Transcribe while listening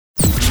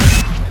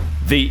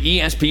The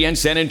ESPN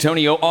San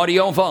Antonio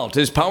Audio Vault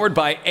is powered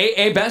by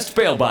AA Best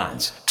Bail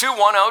Bonds.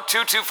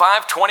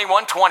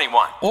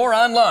 210-225-2121. Or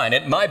online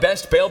at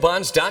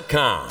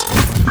mybestbailbonds.com.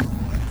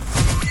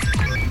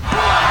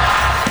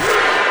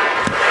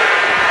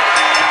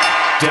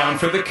 Down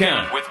for the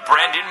Count with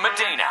Brandon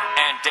Medina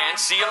and Dan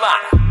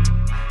Cialana.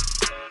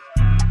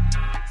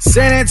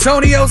 San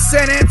Antonio,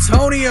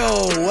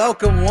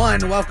 welcome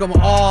one, welcome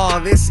all.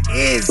 This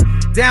is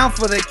Down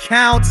for the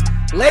Count.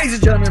 Ladies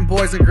and gentlemen,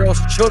 boys and girls,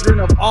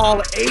 children of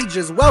all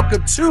ages,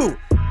 welcome to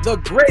the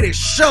greatest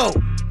show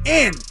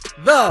in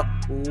the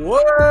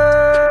world.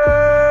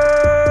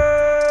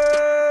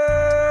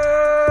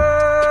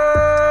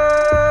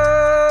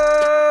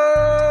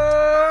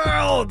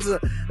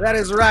 That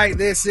is right.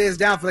 This is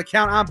Down for the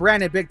Count. I'm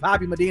Brandon Big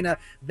Papi Medina.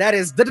 That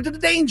is the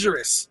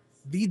dangerous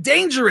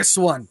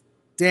one.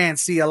 Dan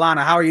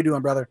Cialana, how are you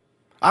doing, brother?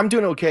 I'm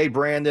doing okay,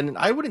 Brandon.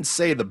 I wouldn't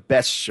say the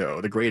best show,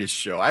 the greatest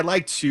show. I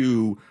like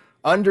to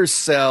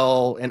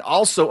undersell and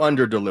also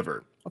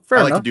underdeliver.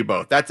 I like to do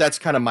both. That's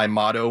kind of my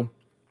motto.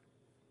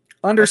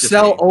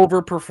 Undersell,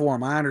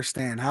 overperform. I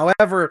understand.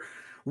 However,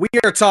 we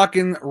are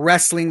talking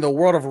wrestling, the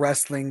world of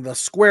wrestling, the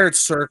squared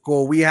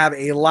circle. We have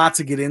a lot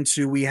to get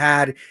into. We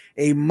had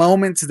a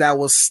moment that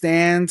will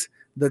stand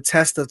the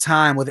test of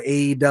time with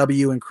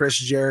AEW and Chris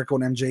Jericho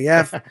and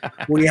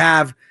MJF. We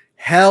have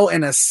Hell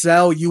in a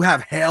Cell. You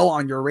have Hell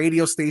on your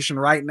radio station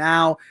right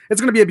now. It's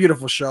going to be a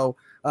beautiful show.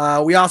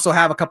 We also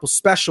have a couple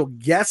special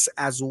guests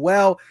as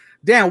well.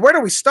 Dan, where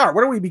do we start?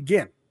 Where do we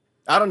begin?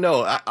 I don't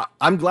know.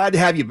 I'm glad to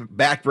have you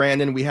back,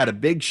 Brandon. We had a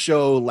big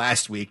show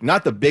last week.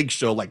 Not the big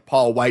show like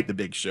Paul White, the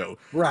big show.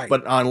 Right.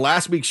 But on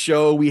last week's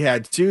show, we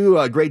had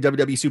two great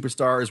WWE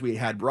superstars. We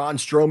had Braun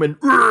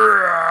Strowman.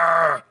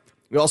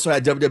 We also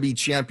had WWE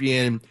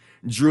champion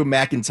Drew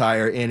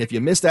McIntyre. And if you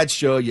missed that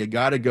show, you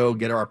got to go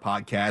get our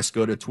podcast.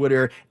 Go to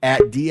Twitter at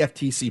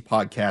DFTC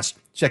Podcast.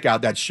 Check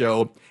out that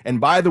show.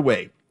 And by the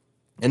way,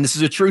 and this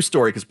is a true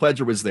story because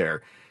Pledger was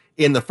there,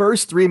 in the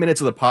first 3 minutes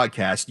of the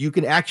podcast, you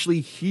can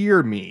actually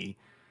hear me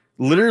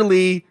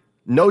literally,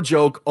 no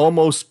joke,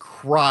 almost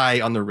cry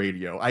on the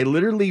radio. I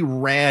literally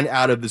ran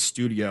out of the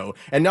studio.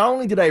 And not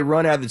only did I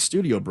run out of the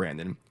studio,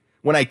 Brandon,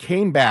 when I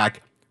came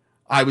back,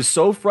 I was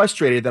so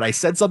frustrated that I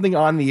said something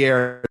on the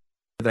air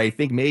that I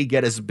think may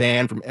get us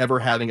banned from ever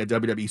having a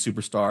WWE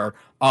superstar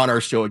on our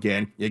show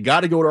again. You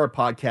got to go to our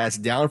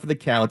podcast, Down for the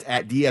Count,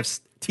 at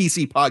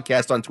DFTC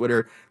Podcast on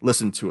Twitter.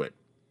 Listen to it.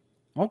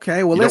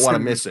 Okay, well, you listen, don't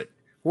want to miss it.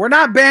 We're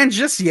not banned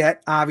just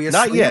yet,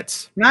 obviously.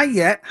 Not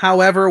yet.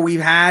 However, we've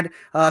had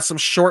some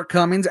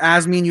shortcomings,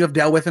 as me and you have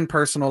dealt with in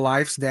personal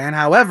lives, Dan.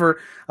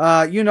 However,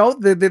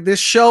 this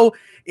show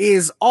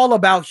is all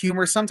about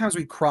humor. Sometimes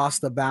we cross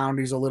the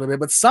boundaries a little bit,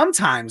 but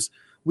sometimes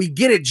we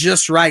get it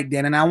just right,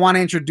 Dan. And I want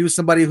to introduce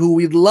somebody who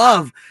we'd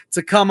love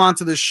to come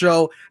onto the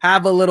show,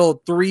 have a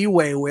little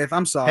three-way with.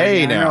 I'm sorry.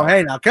 Hey,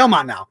 now.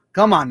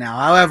 Come on now.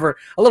 However,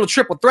 a little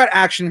triple threat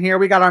action here.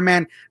 We got our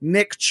man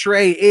Nick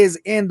Trey is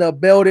in the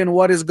building.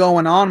 What is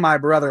going on, my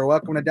brother?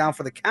 Welcome to Down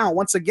for the Count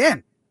once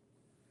again.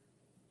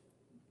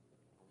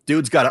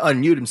 Dude's got to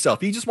unmute himself.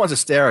 He just wants to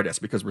stare at us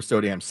because we're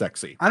so damn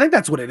sexy. I think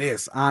that's what it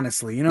is,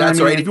 honestly. You know, that's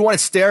right. If you want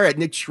to stare at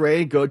Nick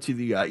Trey, go to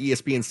the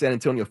ESPN San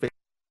Antonio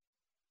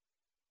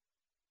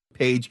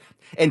page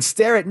and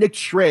stare at Nick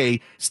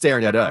Trey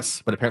staring at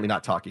us, but apparently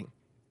not talking.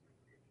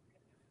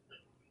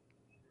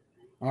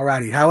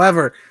 Alrighty.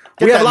 However,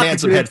 we have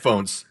some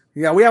headphones.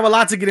 Yeah, we have a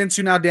lot to get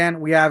into now,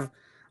 Dan. We have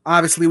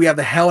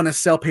the Hell in a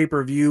Cell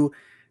pay-per-view.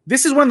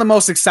 This is one of the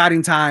most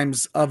exciting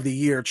times of the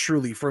year,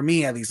 truly, for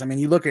me at least. I mean,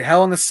 you look at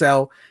Hell in a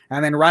Cell,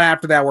 and then right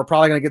after that, we're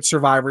probably going to get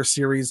Survivor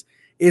Series.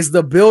 Is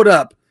the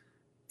build-up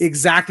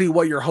exactly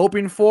what you're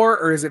hoping for,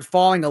 or is it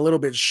falling a little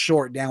bit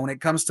short, Dan, when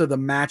it comes to the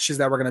matches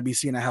that we're going to be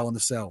seeing at Hell in a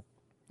Cell?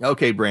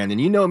 Okay, Brandon,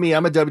 you know me.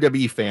 I'm a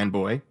WWE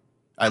fanboy.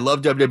 I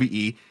love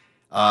WWE.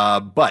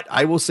 But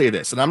I will say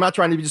this, and I'm not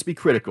trying to just be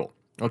critical,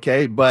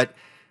 okay? But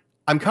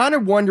I'm kind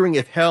of wondering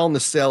if Hell in a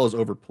Cell is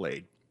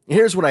overplayed.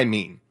 Here's what I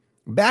mean.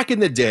 Back in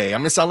the day,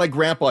 I'm going to sound like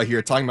Grandpa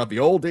here talking about the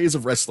old days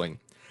of wrestling,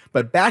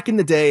 but back in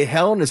the day,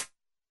 Hell in a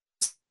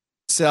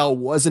Cell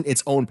wasn't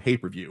its own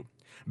pay-per-view.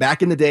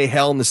 Back in the day,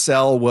 Hell in a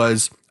Cell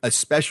was a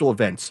special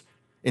event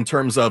in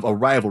terms of a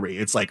rivalry.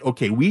 It's like,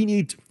 okay,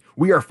 we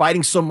are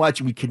fighting so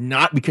much, we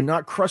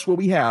cannot crush what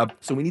we have,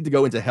 so we need to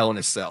go into Hell in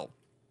a Cell.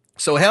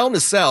 So Hell in a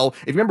Cell,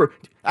 if you remember,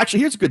 actually,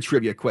 here's a good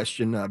trivia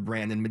question,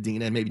 Brandon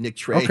Medina, and maybe Nick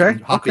Trey. Okay,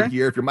 hop in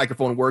here if your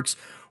microphone works.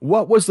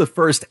 What was the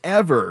first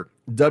ever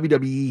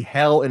WWE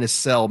Hell in a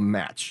Cell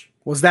match?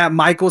 Was that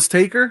Michaels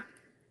Taker?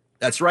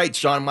 That's right,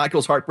 Shawn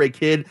Michaels, Heartbreak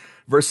Kid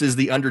versus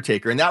The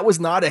Undertaker. And that was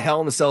not a Hell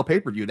in a Cell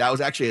pay-per-view. That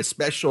was actually a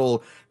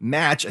special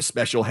match, a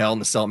special Hell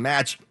in a Cell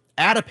match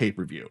at a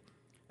pay-per-view.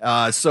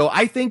 So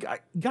I think I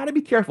got to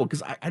be careful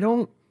because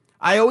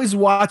I always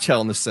watch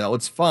Hell in a Cell.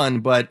 It's fun,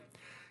 but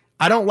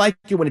I don't like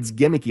it when it's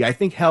gimmicky. I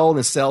think Hell in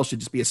a Cell should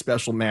just be a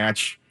special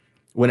match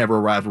whenever a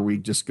rivalry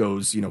just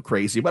goes,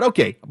 crazy. But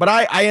okay, but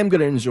I am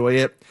going to enjoy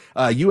it.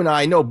 You and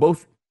I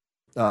both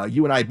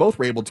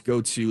were able to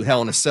go to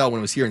Hell in a Cell when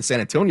it was here in San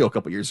Antonio a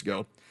couple years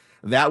ago.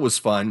 That was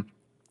fun.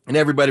 And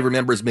everybody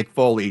remembers Mick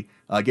Foley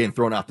getting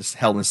thrown off this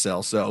Hell in a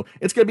Cell. So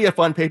it's going to be a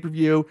fun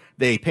pay-per-view.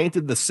 They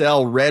painted the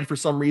cell red for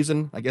some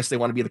reason. I guess they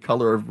want to be the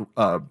color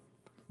of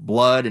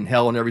blood and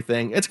hell and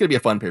everything. It's going to be a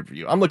fun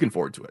pay-per-view. I'm looking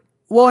forward to it.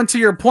 Well, and to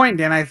your point,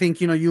 Dan, I think,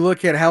 you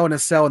look at Hell in a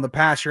Cell in the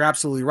past, you're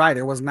absolutely right.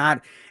 There was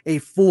not a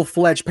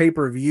full-fledged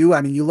pay-per-view.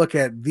 I mean, you look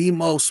at the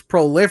most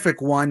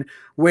prolific one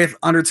with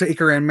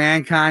Undertaker and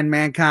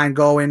Mankind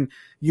going,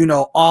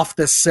 off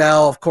the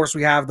cell. Of course,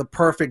 we have the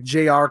perfect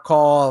JR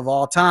call of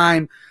all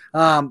time.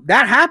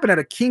 That happened at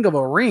a King of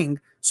a Ring.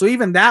 So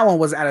even that one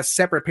was at a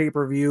separate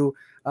pay-per-view,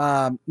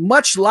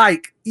 much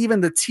like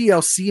even the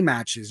TLC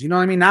matches. You know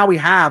what I mean? Now we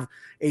have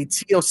a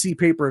TLC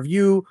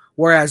pay-per-view,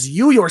 whereas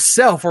you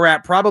yourself are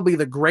at probably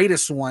the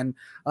greatest one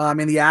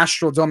in the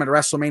Astro Dome at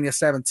WrestleMania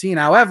 17.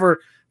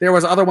 However, there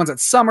was other ones at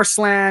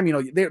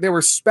SummerSlam. There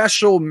were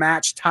special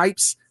match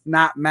types,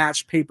 not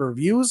match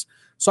pay-per-views.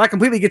 So I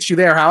completely get you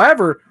there.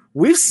 However,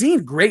 we've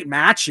seen great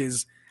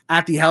matches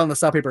at the Hell in a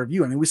Cell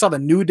pay-per-view. I mean, we saw the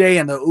New Day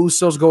and the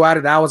Usos go at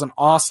it. That was an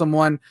awesome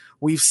one.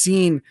 We've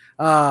seen,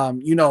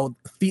 the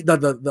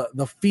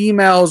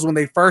females when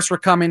they first were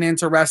coming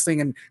into wrestling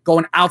and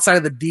going outside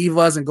of the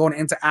divas and going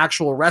into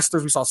actual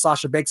wrestlers. We saw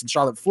Sasha Banks and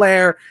Charlotte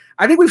Flair.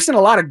 I think we've seen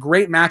a lot of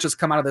great matches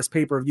come out of this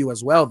pay-per-view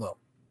as well, though.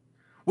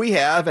 We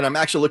have, and I'm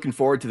actually looking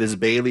forward to this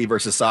Bayley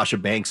versus Sasha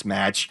Banks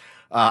match.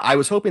 I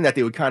was hoping that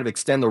they would kind of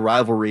extend the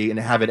rivalry and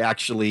have it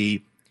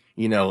actually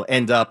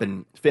end up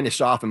and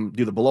finish off and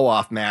do the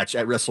blow-off match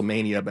at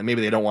WrestleMania, but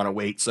maybe they don't want to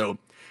wait. So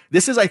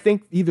this is, I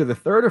think, either the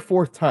third or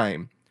fourth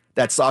time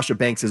that Sasha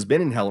Banks has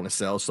been in Hell in a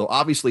Cell. So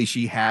obviously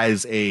she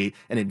has an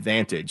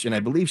advantage. And I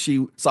believe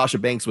Sasha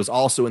Banks was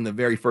also in the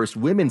very first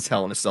women's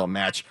Hell in a Cell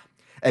match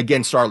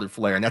against Charlotte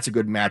Flair. And that's a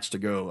good match to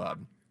go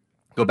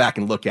back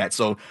and look at.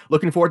 So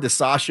looking forward to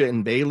Sasha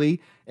and Bayley.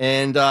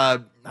 And I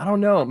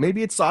don't know,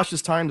 maybe it's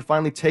Sasha's time to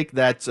finally take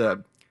that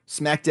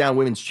SmackDown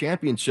Women's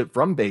Championship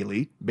from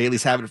Bayley.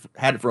 Bayley's had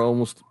it for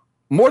almost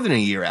more than a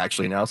year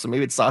actually now, so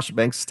maybe it's Sasha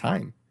Banks'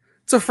 time.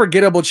 It's a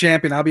forgettable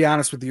champion. I'll be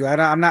honest with you.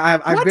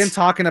 I've been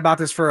talking about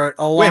this for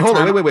a long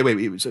time.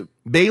 Wait. So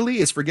Bayley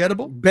is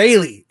forgettable?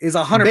 Bayley is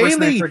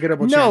 100%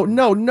 forgettable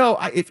champion. No.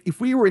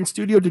 If we were in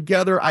studio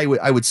together, I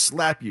would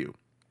slap you.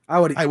 I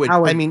would.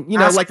 I mean,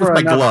 like with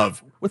my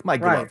glove. With my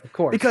glove. Right, of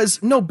course. Because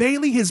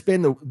Bayley has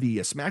been the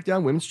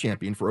SmackDown Women's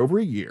Champion for over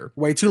a year.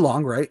 Way too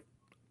long, right?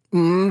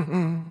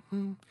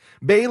 Mm-hmm.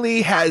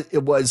 Bayley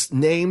was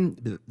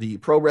named the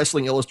Pro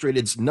Wrestling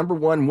Illustrated's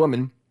 #1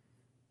 woman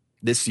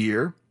this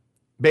year.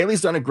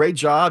 Bayley's done a great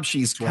job.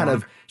 She's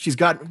got,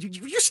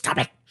 you stop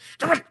it.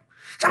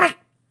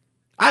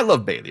 I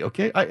love Bayley.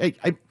 Okay.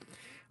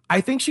 I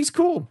think she's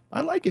cool.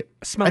 I like it.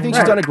 I think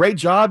she's done a great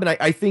job. And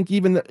I think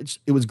even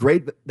it was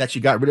great that she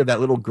got rid of that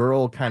little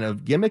girl kind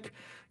of gimmick.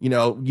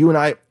 You and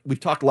I, we've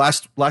talked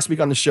last week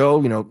on the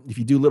show, if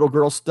you do little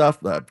girl stuff,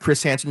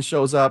 Chris Hansen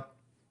shows up,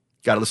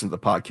 got to listen to the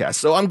podcast.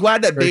 So I'm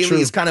glad that Bayley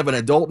is kind of an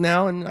adult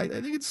now. And I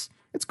think it's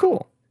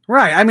cool.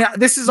 Right. I mean,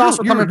 this is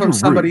also coming from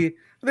somebody.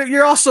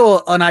 You're also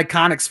an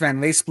Iconics fan.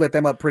 They split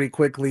them up pretty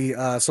quickly.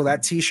 So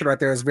that T-shirt right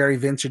there is very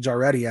vintage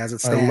already as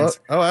it stands.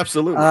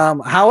 Absolutely.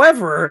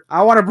 However,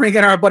 I want to bring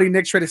in our buddy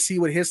Nick Trey to see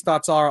what his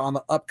thoughts are on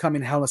the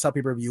upcoming Hell in a Cell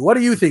pay-per-view. What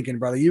are you thinking,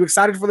 brother? You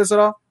excited for this at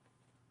all?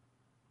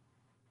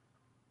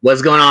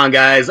 What's going on,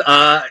 guys?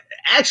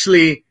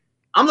 Actually,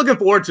 I'm looking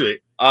forward to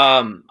it.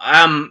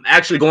 I'm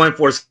actually going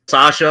for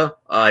Sasha.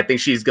 I think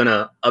she's going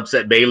to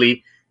upset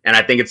Bayley, and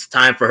I think it's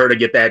time for her to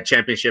get that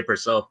championship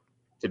herself,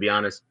 to be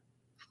honest.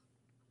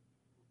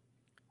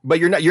 But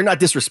you're not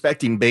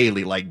disrespecting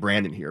Bayley like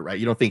Brandon here, right?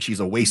 You don't think she's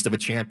a waste of a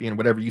champion,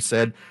 whatever you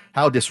said.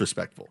 How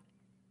disrespectful.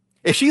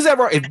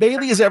 If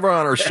Bayley is ever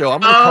on our show,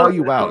 I'm going to call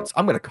you out.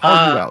 I'm going to call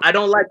you out. I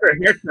don't like her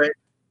haircut.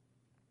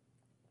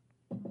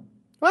 Well,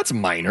 that's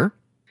minor.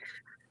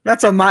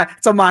 It's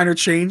a minor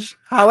change.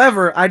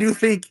 However, I do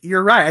think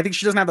you're right. I think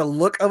she doesn't have the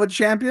look of a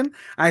champion.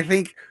 I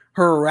think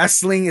her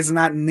wrestling is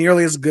not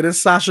nearly as good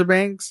as Sasha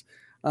Banks.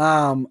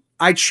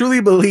 I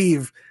truly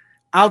believe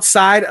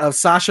outside of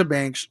Sasha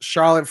Banks,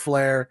 Charlotte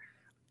Flair,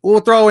 we'll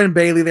throw in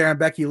Bayley there and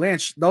Becky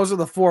Lynch. Those are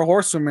the four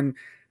horsewomen.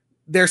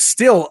 There's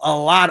still a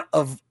lot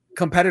of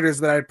competitors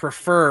that I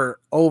prefer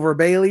over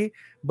Bayley,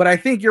 but I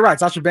think you're right.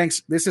 Sasha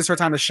Banks, this is her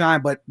time to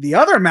shine. But the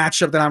other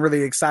matchup that I'm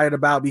really excited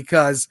about,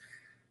 because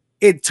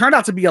it turned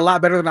out to be a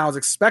lot better than I was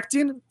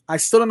expecting. I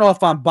still don't know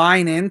if I'm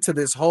buying into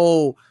this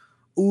whole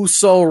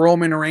Uso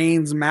Roman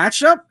Reigns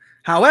matchup.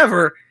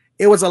 However,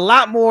 it was a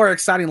lot more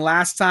exciting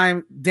last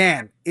time.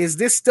 Dan, is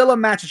this still a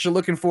match that you're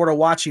looking forward to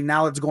watching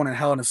now that's going in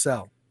Hell in a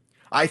Cell?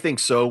 I think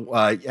so.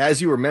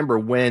 As you remember,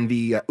 when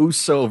the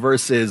Uso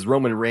versus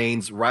Roman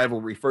Reigns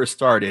rivalry first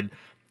started,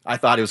 I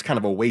thought it was kind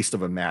of a waste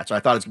of a match. I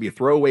thought it was going to be a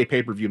throwaway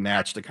pay-per-view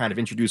match to kind of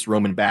introduce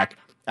Roman back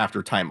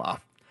after time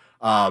off.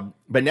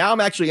 But now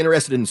I'm actually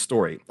interested in the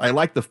story. I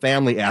like the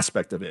family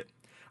aspect of it.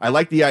 I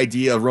like the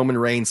idea of Roman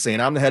Reigns saying,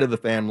 I'm the head of the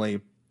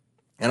family,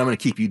 and I'm going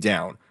to keep you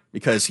down,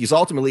 because he's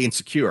ultimately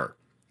insecure.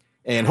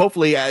 And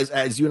hopefully,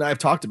 as you and I have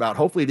talked about,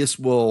 hopefully this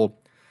will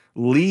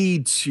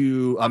lead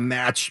to a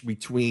match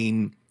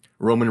between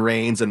Roman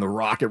Reigns and The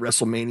Rock at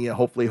WrestleMania.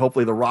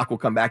 Hopefully The Rock will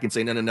come back and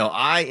say, no,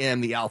 I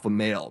am the alpha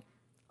male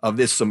of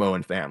this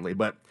Samoan family.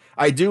 But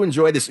I do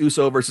enjoy this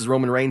Uso versus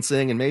Roman Reigns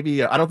thing, and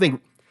maybe I don't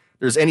think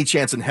there's any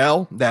chance in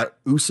hell that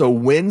Uso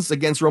wins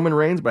against Roman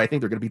Reigns, but I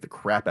think they're going to beat the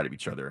crap out of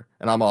each other,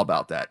 and I'm all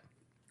about that.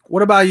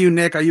 What about you,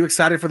 Nick? Are you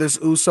excited for this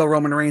Uso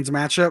Roman Reigns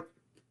matchup?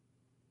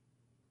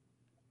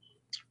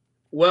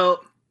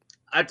 Well,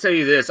 I tell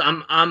you this,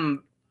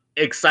 I'm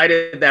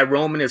excited that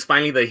Roman is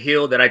finally the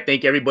heel that I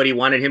think everybody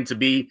wanted him to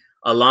be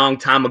a long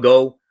time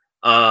ago.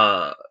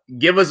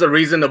 Give us a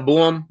reason to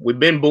boo him. We've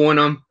been booing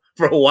him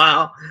for a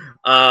while.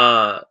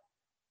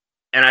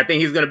 And I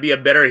think he's going to be a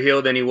better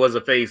heel than he was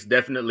a face,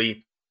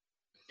 definitely.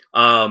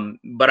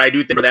 But I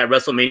do think for that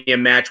WrestleMania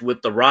match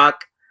with The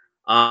Rock,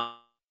 I'm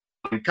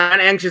kind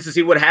of anxious to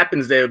see what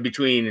happens there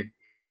between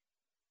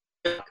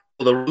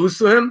will The lose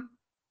to him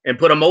and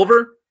put him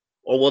over,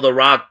 or will The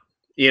Rock,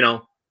 beat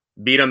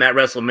him at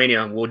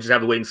WrestleMania? We'll just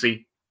have to wait and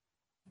see.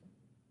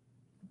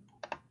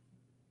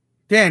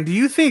 Dan, do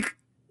you think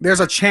there's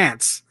a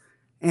chance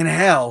in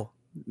hell?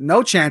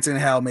 No chance in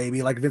hell,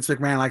 maybe, like Vince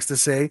McMahon likes to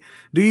say.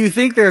 Do you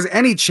think there's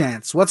any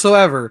chance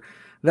whatsoever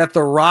that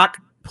The Rock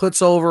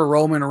puts over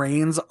Roman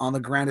Reigns on the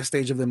grandest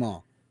stage of them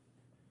all?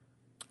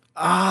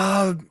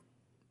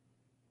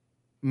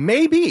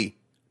 Maybe,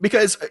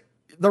 because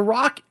The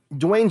Rock,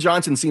 Dwayne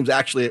Johnson seems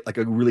actually like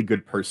a really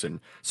good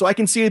person. So I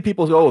can see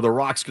people go, The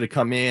Rock's going to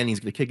come in, he's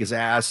going to kick his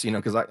ass,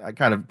 because I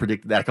kind of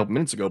predicted that a couple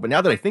minutes ago. But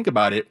now that I think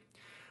about it,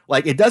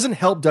 like, it doesn't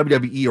help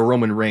WWE or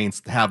Roman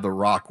Reigns to have The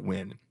Rock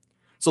win.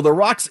 So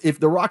if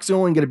The Rock's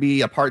only going to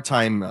be a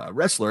part-time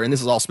wrestler, and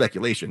this is all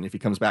speculation if he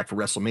comes back for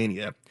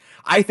WrestleMania,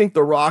 I think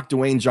The Rock,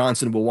 Dwayne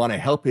Johnson, will want to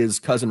help his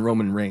cousin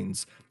Roman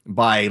Reigns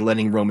by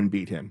letting Roman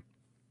beat him,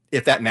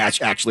 if that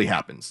match actually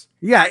happens.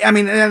 Yeah, I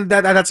mean, and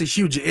that's a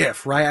huge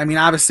if, right? I mean,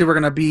 obviously we're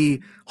going to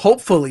be,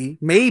 hopefully,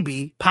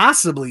 maybe,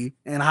 possibly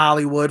in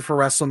Hollywood for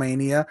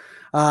WrestleMania,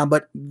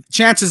 but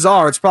chances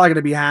are it's probably going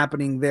to be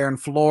happening there in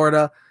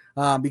Florida,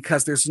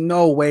 because there's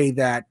no way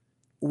that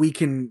we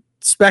can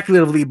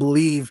speculatively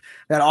believe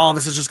that all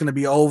this is just going to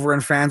be over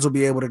and fans will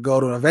be able to go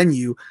to a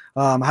venue.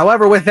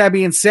 However, with that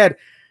being said,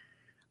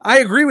 I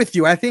agree with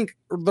you. I think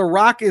The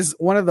Rock is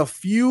one of the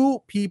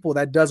few people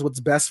that does what's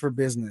best for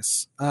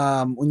business.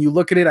 When you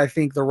look at it, I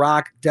think The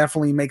Rock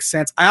definitely makes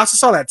sense. I also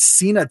saw that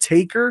Cena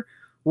Taker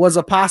was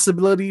a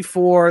possibility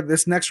for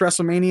this next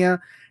WrestleMania,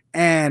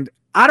 and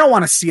I don't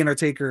want to see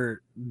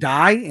Undertaker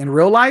die in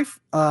real life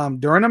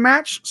during a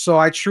match. So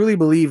I truly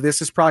believe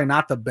this is probably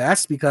not the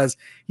best, because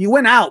he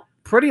went out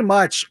pretty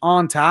much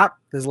on top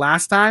this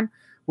last time.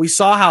 We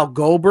saw how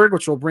Goldberg,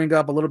 which we'll bring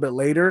up a little bit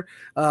later,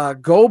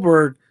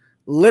 Goldberg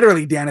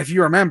literally, Dan, if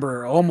you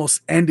remember,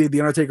 almost ended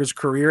The Undertaker's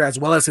career as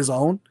well as his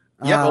own.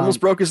 Yeah, almost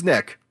broke his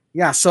neck.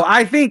 Yeah, so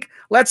I think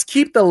let's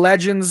keep the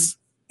legends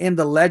in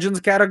the legends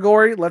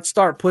category. Let's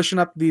start pushing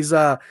up these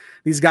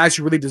guys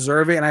who really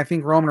deserve it, and I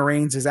think Roman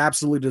Reigns is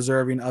absolutely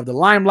deserving of the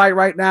limelight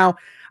right now.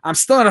 I'm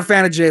still not a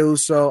fan of Jey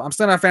Uso. I'm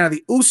still not a fan of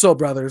the Uso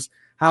brothers.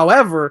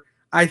 However,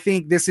 I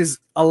think this is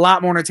a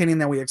lot more entertaining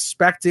than we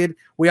expected.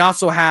 We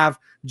also have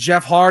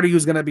Jeff Hardy,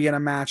 who's going to be in a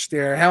match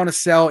there. Hell in a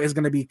Cell is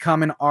going to be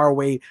coming our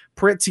way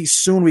pretty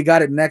soon. We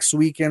got it next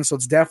weekend, so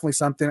it's definitely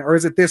something. Or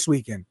is it this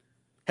weekend?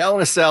 Hell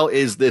in a Cell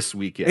is this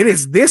weekend. It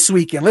is this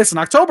weekend. Listen,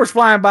 October's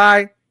flying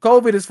by.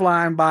 COVID is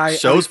flying by.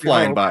 Show's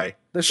flying by.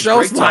 The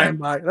show's flying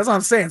by. That's what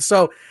I'm saying.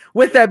 So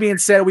with that being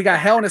said, we got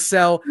Hell in a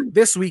Cell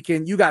this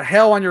weekend. You got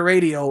Hell on your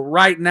radio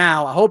right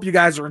now. I hope you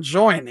guys are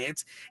enjoying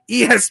it.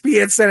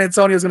 ESPN San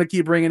Antonio is going to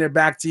keep bringing it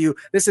back to you.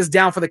 This is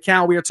Down for the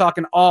Count. We are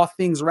talking all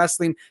things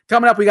wrestling.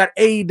 Coming up, we got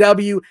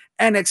AEW,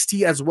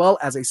 NXT, as well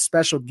as a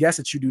special guest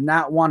that you do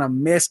not want to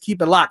miss.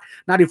 Keep it locked.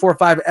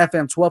 94.5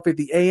 FM,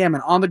 1250 AM,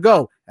 and on the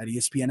go at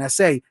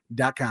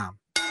ESPNSA.com.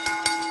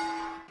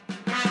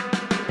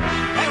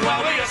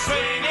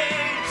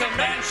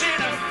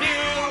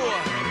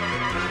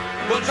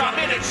 We'll drop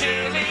in at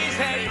Chili's,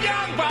 hey,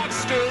 Young Bucks,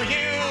 screw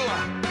you.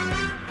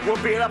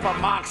 We'll beat up a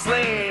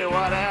Moxley,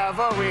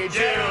 whatever we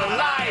do.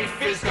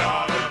 Life is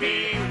gonna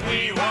be,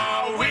 we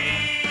want we.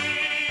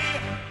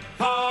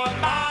 On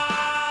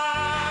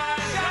my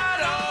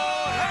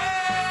shadow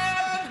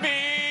help me.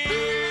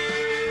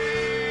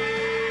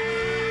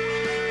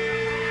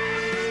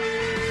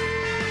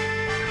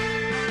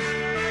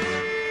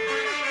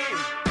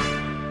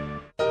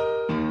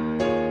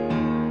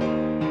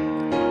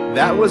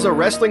 That was a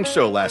wrestling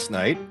show last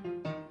night.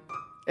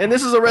 And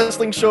this is a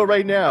wrestling show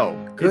right now.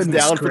 Goodness it's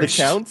Down gracious.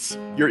 for the Counts,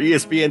 your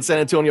ESPN San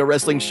Antonio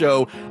wrestling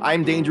show.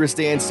 I'm Dangerous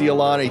Dan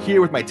Cialana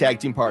here with my tag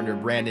team partner,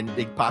 Brandon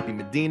Big Poppy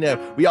Medina.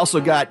 We also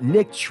got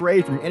Nick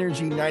Trey from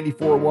Energy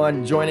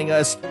 94.1 joining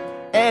us.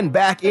 And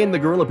back in the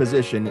gorilla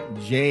position,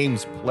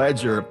 James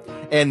Pledger.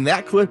 And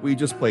that clip we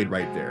just played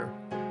right there,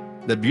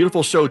 the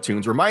beautiful show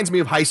tunes, reminds me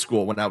of high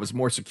school when I was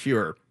more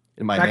secure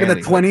in my Back in the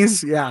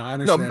 20s? Yeah, I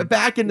understand. No,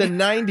 back in the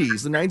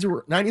 90s. The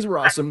 90s were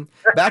awesome.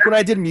 Back when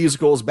I did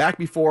musicals, back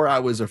before I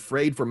was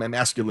afraid for my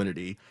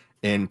masculinity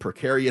and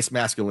precarious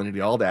masculinity,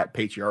 all that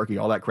patriarchy,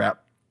 all that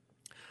crap.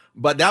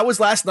 But that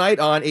was last night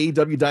on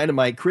AEW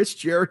Dynamite. Chris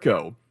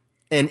Jericho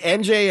and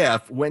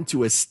MJF went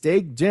to a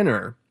steak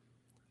dinner,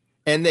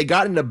 and they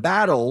got in a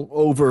battle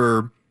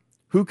over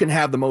who can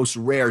have the most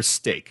rare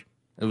steak.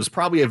 It was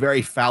probably a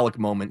very phallic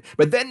moment,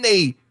 but then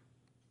they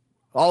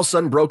all of a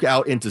sudden broke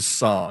out into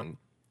song.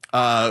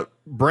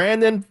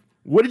 Brandon,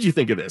 what did you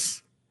think of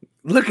this?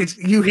 Look,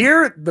 you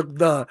hear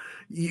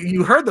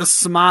you heard the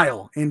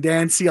smile in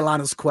Dan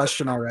Cialano's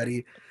question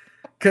already,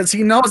 because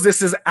he knows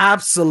this is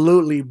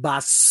absolutely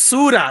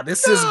basura.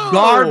 This is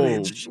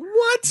garbage.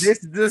 What? This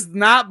does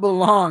not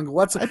belong.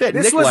 I bet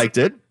Nick liked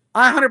it.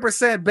 I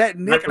 100% bet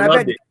Nick, and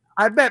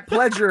I bet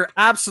Pledger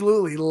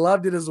absolutely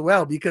loved it as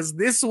well, because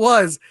this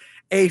was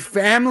a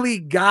Family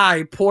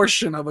Guy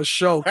portion of a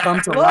show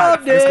come to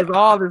life. This is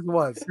all this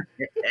was.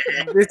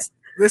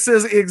 This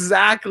is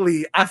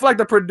exactly. I feel like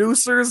the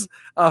producers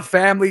of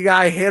Family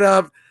Guy hit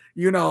up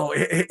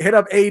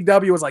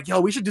AEW, was like, yo,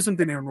 we should do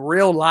something in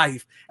real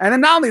life. And then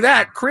not only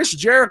that, Chris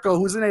Jericho,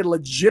 who's in a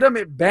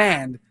legitimate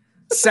band,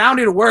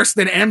 sounded worse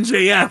than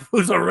MJF,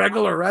 who's a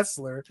regular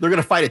wrestler. They're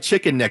going to fight a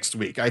chicken next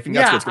week. I think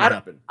that's what's going to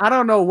happen. I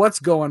don't know what's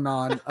going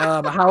on.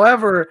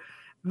 However,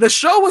 the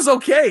show was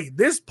okay.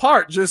 This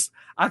part just,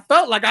 I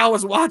felt like I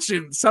was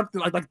watching something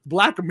like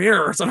Black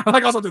Mirror or something.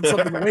 Like I was watching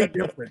something way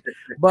different.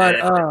 But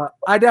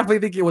I definitely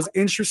think it was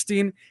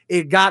interesting.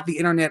 It got the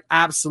internet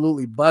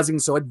absolutely buzzing.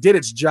 So it did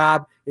its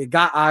job. It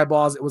got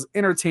eyeballs. It was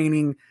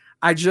entertaining.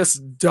 I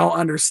just don't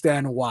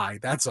understand why.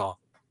 That's all.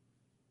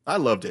 I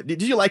loved it.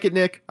 Did you like it,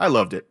 Nick? I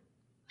loved it.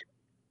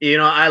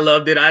 I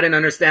loved it. I didn't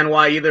understand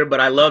why either, but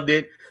I loved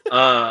it.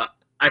 I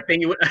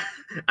think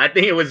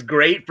it was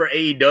great for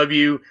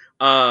AEW.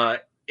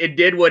 It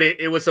did what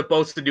it was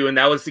supposed to do, and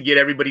that was to get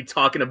everybody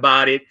talking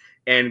about it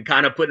and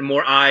kind of putting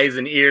more eyes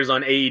and ears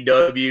on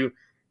AEW.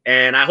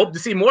 And I hope to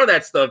see more of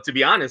that stuff, to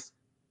be honest.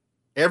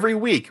 Every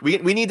week. We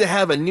need to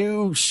have a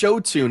new show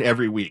tune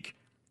every week.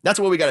 That's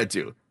what we got to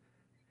do.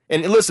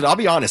 And listen, I'll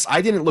be honest.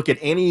 I didn't look at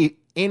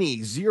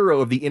any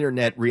zero of the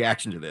internet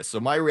reaction to this. So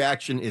my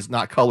reaction is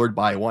not colored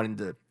by wanting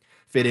to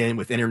fit in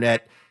with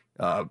internet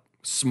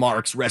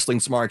smarts, wrestling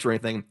smarts, or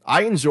anything.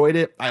 I enjoyed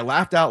it. I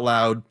laughed out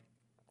loud.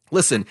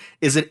 Listen,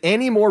 is it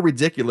any more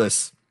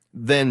ridiculous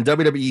than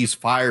WWE's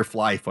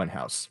Firefly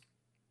Funhouse?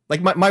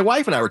 Like my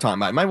wife and I were talking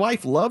about it. My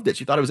wife loved it.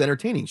 She thought it was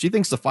entertaining. She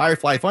thinks the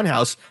Firefly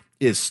Funhouse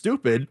is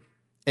stupid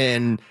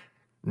and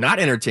not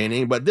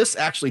entertaining, but this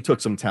actually took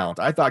some talent.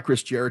 I thought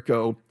Chris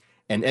Jericho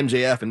and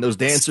MJF and those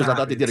dancers, I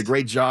thought they did a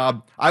great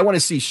job. I want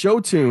to see show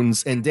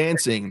tunes and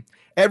dancing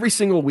every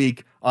single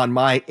week on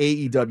my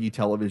AEW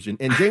television.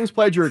 And James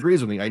Pledger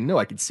agrees with me. I know,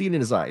 I can see it in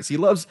his eyes.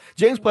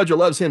 James Pledger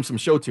loves him some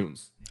show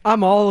tunes.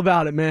 I'm all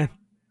about it, man.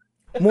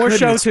 More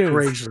show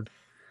tunes.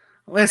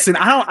 Listen,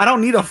 I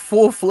don't need a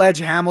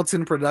full-fledged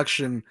Hamilton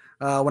production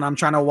when I'm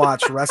trying to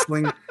watch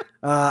wrestling.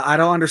 I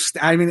don't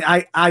understand. I mean,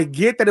 I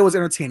get that it was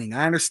entertaining.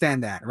 I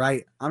understand that,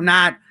 right? I'm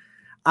not,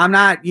 I'm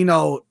not an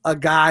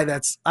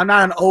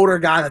older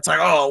guy that's like,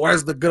 oh,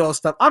 where's the good old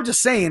stuff? I'm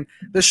just saying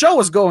the show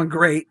was going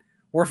great.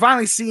 We're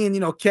finally seeing,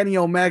 Kenny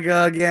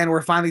Omega again.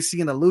 We're finally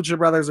seeing the Lucha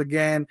Brothers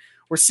again.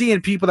 We're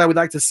seeing people that we'd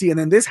like to see. And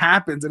then this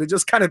happens, and it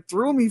just kind of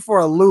threw me for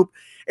a loop.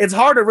 It's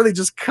hard to really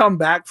just come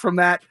back from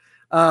that.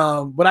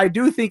 But I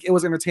do think it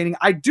was entertaining.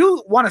 I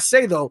do want to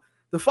say, though,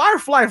 the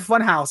Firefly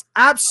Funhouse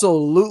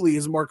absolutely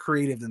is more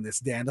creative than this,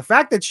 Dan. The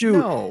fact that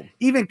you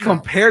even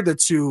compared the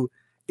two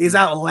is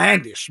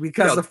outlandish,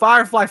 because the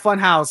Firefly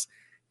Funhouse,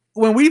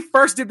 when we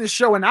first did this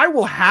show, and I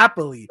will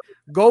happily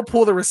go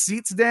pull the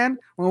receipts, Dan.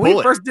 When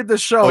we first did the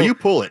show, you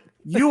pull it.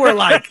 You were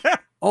like,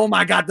 oh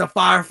my God, the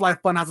Firefly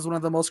Funhouse is one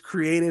of the most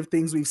creative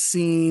things we've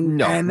seen.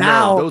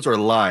 No, those are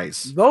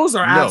lies. Those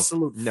are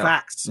absolute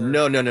facts. Sir.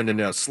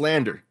 No.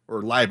 Slander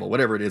or libel,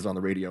 whatever it is on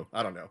the radio.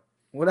 I don't know.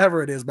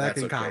 Whatever it is back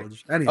in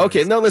college. Anyways.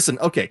 Okay, no, listen.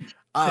 Okay.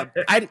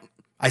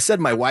 I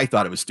said my wife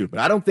thought it was stupid.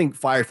 I don't think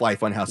Firefly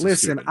Funhouse is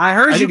stupid. Listen, I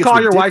heard you call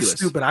your wife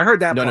stupid. I heard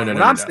that. No.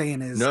 What I'm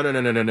saying is no.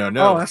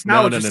 Oh, that's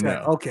not what you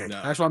said. Okay, I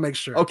just want to make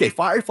sure. Okay,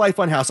 Firefly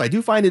Funhouse, I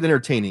do find it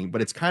entertaining,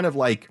 but it's kind of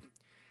like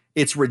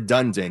it's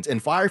redundant.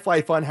 And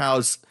Firefly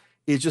Funhouse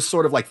is just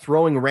sort of like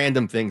throwing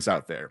random things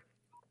out there.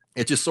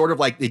 It's just sort of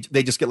like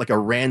they just get like a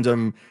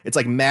random. It's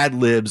like Mad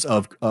Libs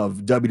of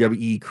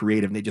WWE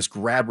creative, and they just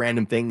grab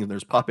random things, and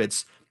there's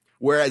puppets.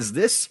 Whereas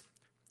this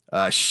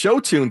show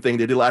tune thing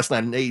they did last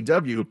night in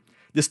AEW,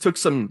 this took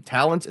some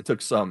talent. It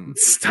took some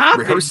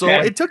rehearsal.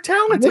 It took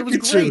talent. It was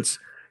great.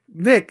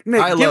 Nick,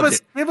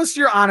 give us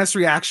your honest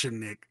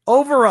reaction, Nick.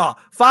 Overall,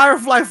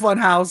 Firefly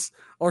Funhouse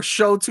or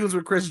show tunes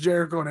with Chris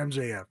Jericho and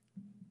MJF?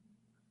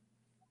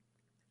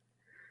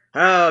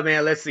 Oh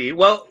man, let's see.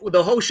 Well,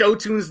 the whole show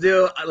tunes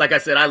deal, like I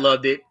said, I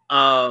loved it.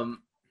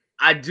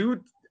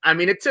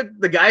 It took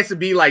the guys to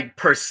be like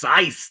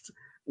precise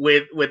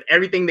with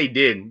everything they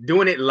did,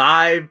 doing it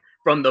live,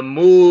 from the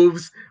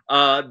moves,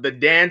 the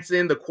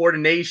dancing, the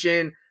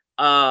coordination.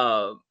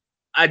 I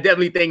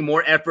definitely think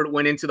more effort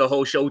went into the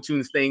whole show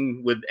tunes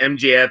thing with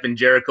MJF and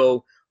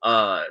Jericho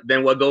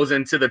than what goes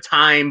into the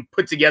time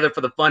put together for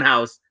the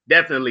Funhouse.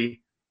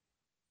 Definitely.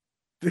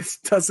 This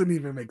doesn't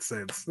even make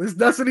sense. This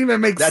doesn't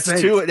even make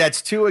sense.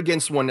 That's two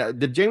against one.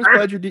 Did James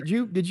Pledger?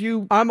 Did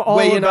you? I'm all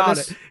weigh in about on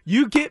this? it.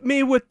 You get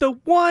me with the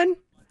 1,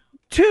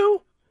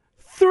 2,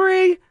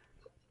 3,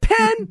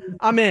 10.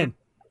 I'm in.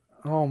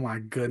 Oh my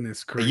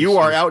goodness, Chris. You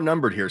are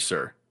outnumbered here,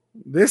 sir.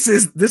 This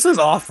is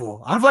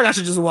awful. I feel like I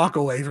should just walk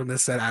away from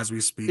this set as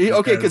we speak.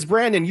 Okay, because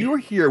Brandon, you are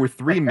here with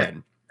three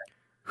men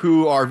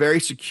who are very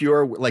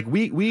secure. Like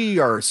we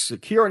are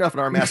secure enough in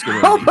our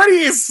masculinity. Nobody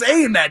is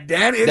saying that,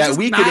 Dan. It's that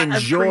we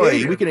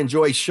can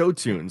enjoy show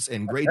tunes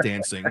and great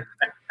dancing.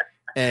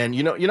 And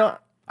you know,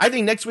 I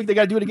think next week they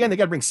got to do it again. They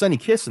got to bring Sunny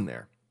Kiss in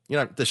there. You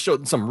know, to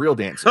show some real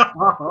dancing.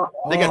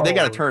 They got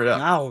to turn it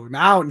up.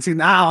 Now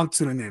I'm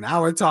tuning in.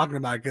 Now we're talking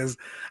about it because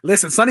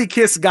listen, Sunny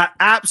Kiss got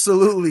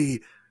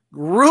absolutely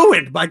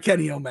ruined by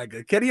Kenny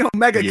Omega. Kenny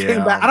Omega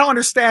came back. I don't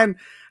understand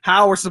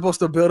how we're supposed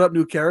to build up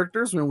new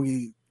characters when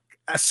we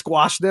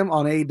squash them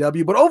on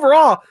AEW. But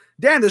overall,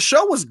 Dan, the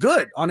show was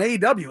good on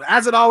AEW,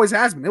 as it always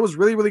has been. It was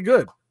really, really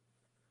good.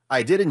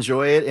 I did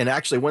enjoy it. And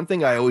actually, one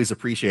thing I always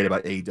appreciate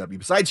about AEW,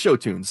 besides show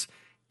tunes,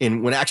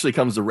 and when it actually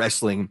comes to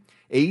wrestling,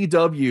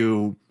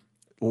 AEW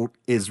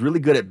is really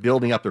good at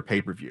building up their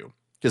pay-per-view.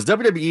 Because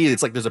WWE,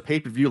 it's like there's a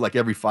pay-per-view like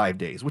every 5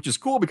 days, which is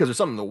cool because there's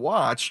something to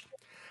watch.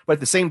 But at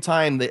the same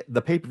time,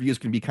 the pay-per-views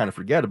can be kind of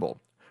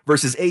forgettable.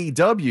 Versus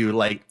AEW,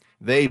 like,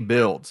 they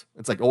build.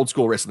 It's like old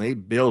school wrestling. They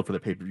build for the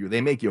pay-per-view.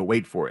 They make you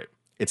wait for it.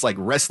 It's like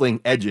wrestling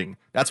edging.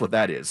 That's what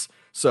that is.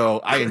 So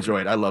I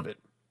enjoy it. I love it.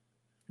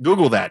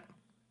 Google that.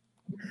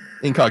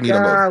 Incognito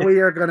mode. We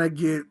are going to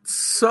get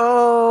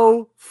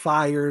so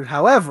fired.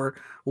 However,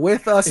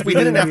 with us, if we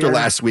didn't after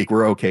last week,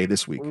 we're okay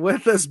this week.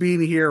 With us being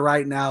here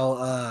right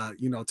now,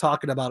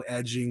 talking about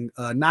edging,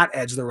 not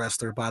Edge the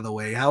wrestler, by the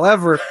way.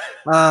 However,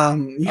 I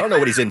don't know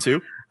what he's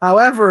into.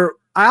 However,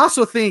 I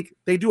also think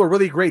they do a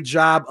really great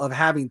job of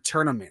having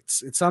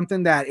tournaments. It's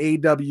something that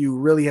AEW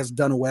really has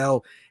done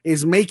well,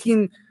 is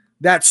making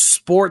that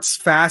sports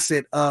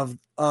facet of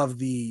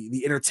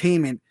the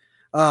entertainment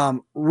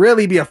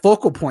really be a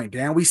focal point,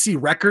 Dan. We see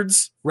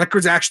records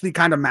actually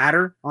kind of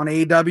matter on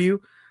AEW.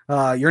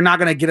 You're not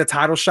going to get a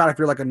title shot if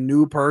you're like a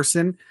new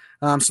person.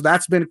 So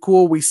that's been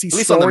cool. We see at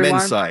least on the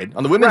men's side.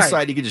 On the women's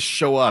side, you can just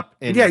show up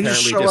and apparently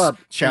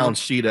just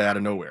challenge Shida out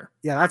of nowhere.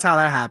 Yeah, that's how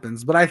that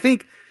happens. But I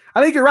think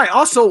you're right.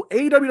 Also,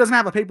 AEW doesn't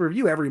have a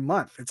pay-per-view every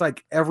month. It's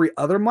like every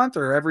other month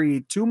or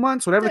every 2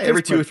 months, whatever. Yeah,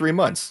 every 2 or 3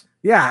 months.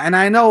 Yeah, and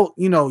I know,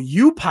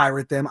 you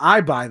pirate them,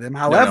 I buy them.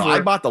 However,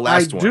 I bought the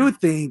last one. I do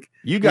think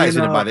you guys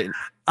didn't buy it.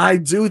 I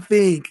do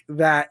think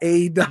that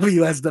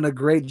AEW has done a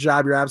great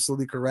job. You're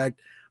absolutely correct.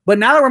 But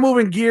now that we're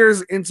moving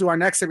gears into our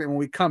next segment, when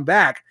we come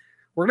back,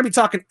 we're going to be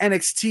talking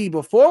NXT.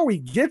 Before we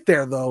get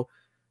there, though,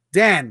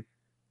 Dan,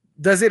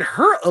 does it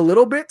hurt a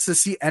little bit to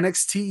see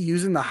NXT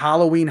using the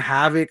Halloween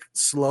Havoc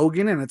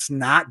slogan and it's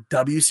not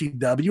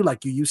WCW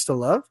like you used to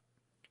love?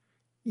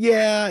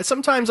 Yeah,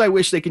 sometimes I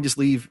wish they could just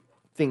leave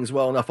things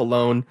well enough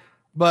alone.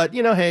 But,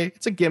 hey,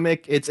 it's a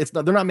gimmick. It's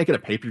not, they're not making a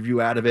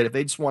pay-per-view out of it. If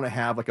they just want to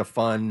have like a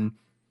fun,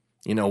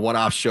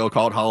 one-off show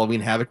called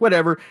Halloween Havoc,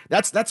 whatever,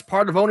 that's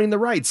part of owning the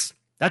rights.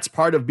 That's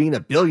part of being a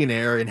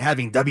billionaire and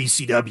having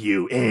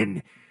WCW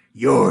in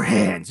your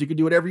hands. You can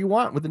do whatever you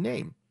want with the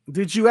name.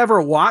 Did you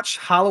ever watch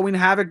Halloween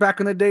Havoc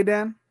back in the day,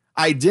 Dan?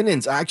 I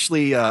didn't.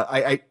 Actually,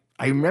 I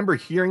remember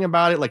hearing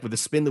about it, like with the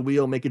spin the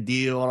wheel, make a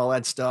deal and all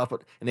that stuff.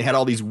 And they had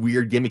all these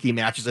weird gimmicky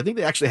matches. I think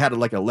they actually had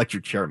like an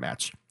electric chair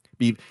match.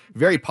 Be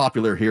very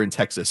popular here in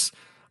Texas.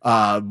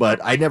 But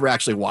I never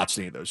actually watched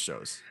any of those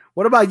shows.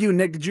 What about you,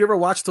 Nick? Did you ever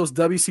watch those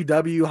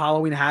WCW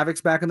Halloween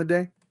Havocs back in the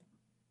day?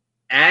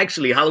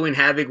 Actually, Halloween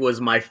Havoc was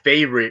my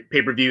favorite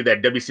pay-per-view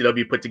that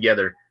WCW put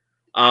together.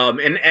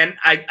 And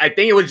I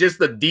think it was just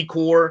the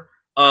decor,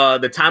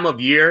 the time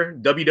of year.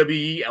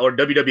 WWE or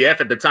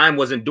WWF at the time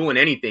wasn't doing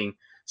anything.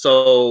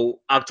 So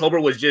October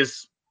was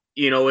just,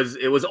 it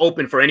was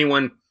open for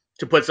anyone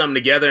to put something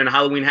together, and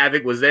Halloween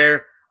Havoc was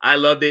there. I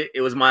loved it.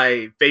 It was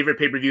my favorite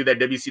pay-per-view that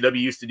WCW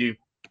used to do.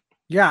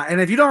 Yeah, and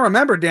if you don't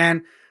remember,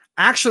 Dan,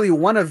 actually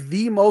one of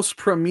the most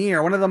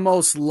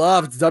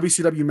loved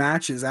WCW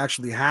matches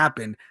actually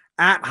happened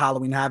at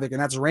Halloween Havoc, and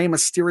that's Rey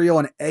Mysterio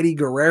and Eddie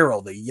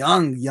Guerrero, the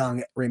young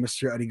Rey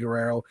Mysterio, Eddie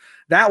Guerrero.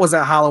 That was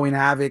at Halloween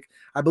Havoc.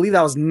 I believe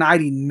that was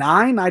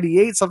 99,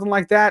 98, something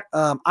like that.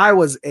 I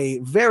was a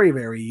very,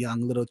 very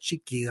young little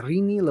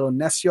chiquirini, little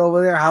necio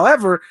over there.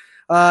 However,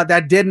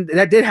 that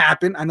did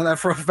happen. I know that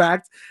for a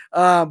fact.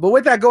 But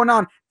with that going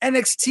on,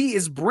 NXT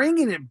is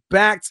bringing it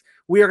back.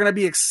 We are going to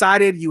be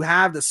excited. You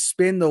have the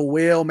spin the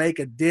wheel, make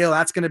a deal.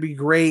 That's going to be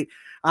great.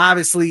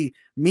 Obviously,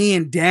 me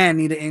and Dan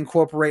need to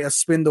incorporate a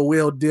spin the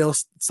wheel deal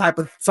type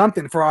of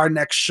something for our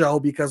next show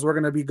because we're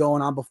going to be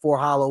going on before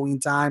Halloween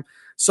time.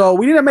 So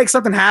we need to make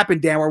something happen,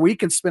 Dan, where we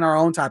can spin our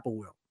own type of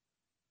wheel.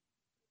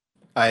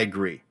 I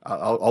agree.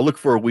 I'll look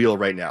for a wheel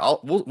right now.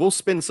 We'll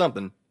spin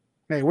something.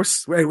 Hey,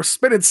 we're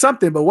spending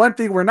something, but one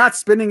thing we're not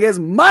spending is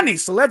money.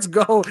 So let's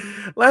go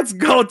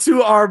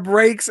to our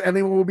breaks, and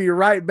then we'll be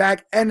right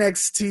back.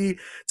 NXT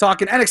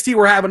talking NXT.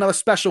 We're having another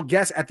special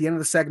guest at the end of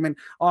the segment.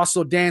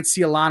 Also, Dan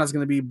Cialana is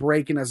going to be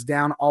breaking us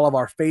down all of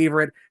our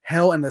favorite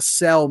Hell in the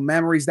Cell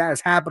memories. That is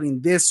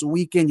happening this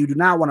weekend. You do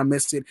not want to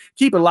miss it.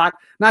 Keep it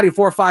locked.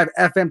 94.5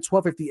 FM,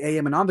 1250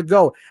 AM, and on the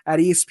go at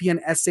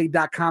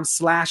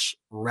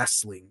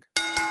ESPNSA.com/wrestling.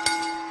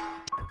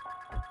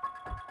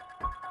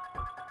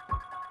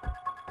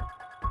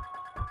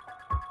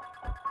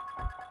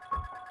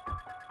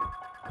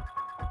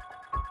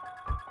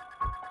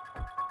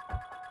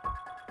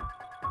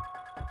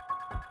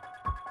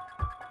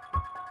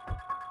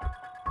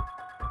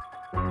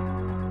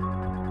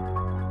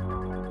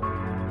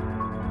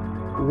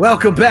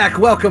 Welcome back.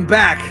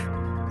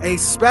 A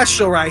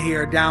special right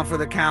here, Down for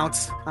the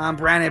Count. I'm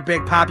Brandon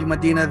Big Papi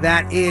Medina.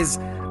 That is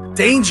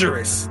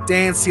Dangerous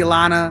Dan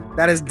Cialana.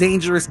 That is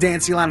Dangerous Dan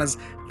Cialana's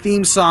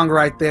theme song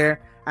right there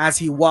as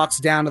he walks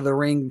down to the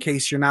ring, in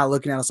case you're not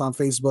looking at us on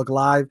Facebook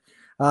Live.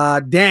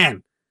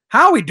 Dan,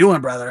 how are we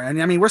doing, brother?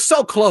 And I mean, we're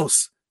so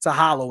close to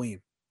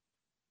Halloween.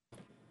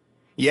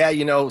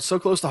 Yeah, so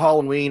close to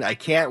Halloween. I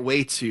can't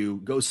wait to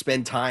go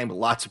spend time with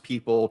lots of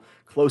people,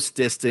 close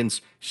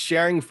distance,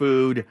 sharing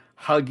food,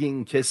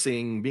 hugging,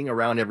 kissing, being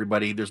around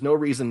everybody. There's no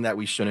reason that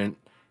we shouldn't.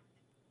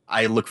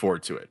 I look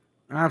forward to it.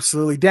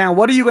 Absolutely. Dan,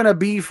 what are you going to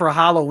be for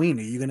Halloween?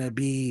 Are you going to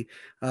be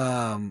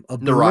a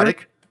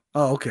neurotic?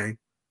 Oh, okay.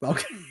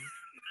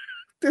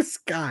 This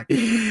guy.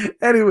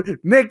 Anyway,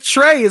 Nick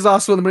Trey is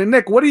also in the movie.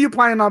 Nick, what are you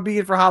planning on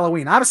being for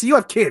Halloween? Obviously, you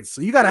have kids,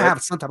 so you got to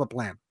have some type of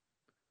plan.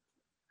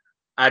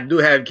 I do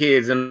have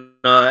kids, and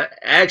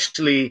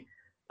actually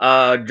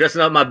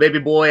dressing up my baby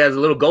boy as a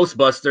little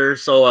Ghostbuster.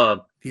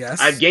 So yes,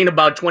 I've gained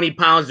about 20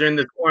 pounds during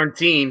this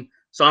quarantine,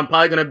 so I'm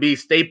probably going to be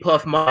Stay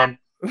Puft Mom.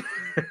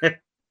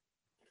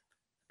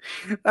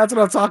 That's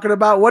what I'm talking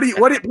about. What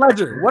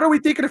Pledger? What are we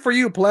thinking for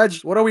you,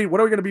 Pledge? What are we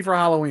going to be for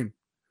Halloween?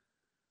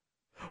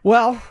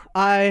 Well,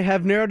 I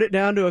have narrowed it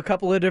down to a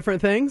couple of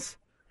different things.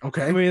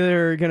 Okay. I'm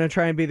either going to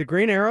try and be the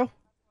Green Arrow.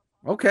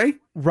 Okay.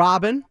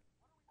 Robin.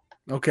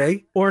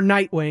 Okay. Or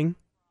Nightwing.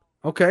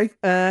 Okay.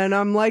 And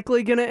I'm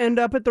likely going to end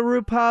up at the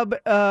Root Pub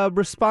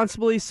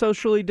responsibly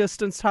socially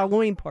distanced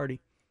Halloween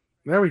party.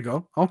 There we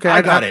go. Okay.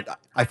 I got it.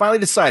 I finally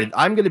decided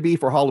I'm going to be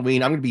for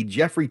Halloween. I'm going to be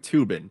Jeffrey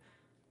Toobin.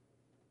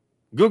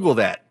 Google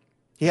that.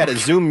 He had a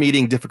Zoom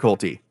meeting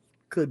difficulty.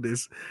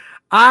 Goodness.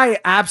 I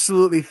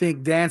absolutely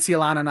think Dan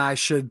Cialana and I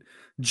should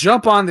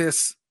jump on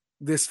this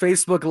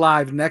Facebook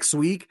Live next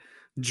week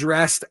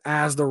dressed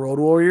as the Road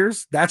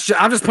Warriors.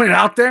 I'm just putting it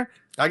out there.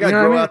 I got to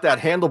grow out that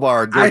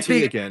handlebar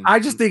goatee again. I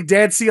just think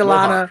Dan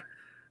Cialana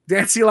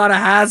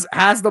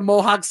has the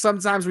mohawk.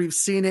 Sometimes we've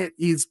seen it.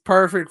 He's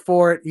perfect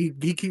for it.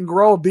 He can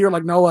grow a beard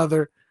like no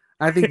other.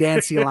 I think Dan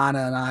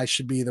Cialana and I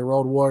should be the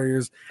Road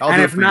Warriors.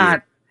 And if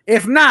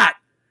not,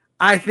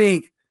 I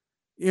think,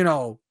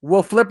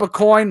 we'll flip a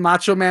coin,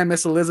 Macho Man,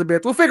 Miss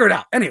Elizabeth. We'll figure it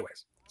out.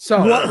 Anyways.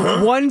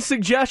 So one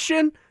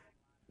suggestion,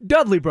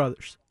 Dudley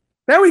Brothers.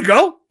 There we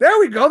go.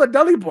 The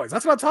Dudley Boys.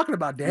 That's what I'm talking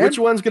about, Dan. Which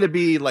one's going to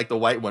be like the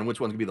white one? Which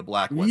one's going to be the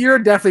black one? You're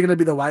definitely going to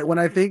be the white one,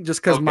 I think,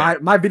 just because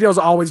my videos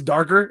are always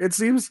darker, it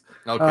seems.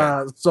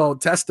 Okay. So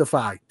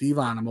testify.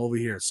 Devon, I'm over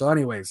here. So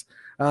anyways,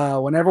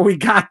 whenever we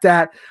got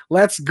that,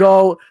 let's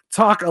go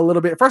talk a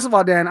little bit. First of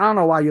all, Dan, I don't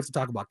know why you have to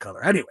talk about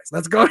color. Anyways,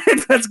 let's go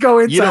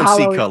into You don't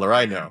Halloween. See color,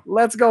 I know.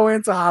 Let's go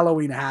into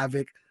Halloween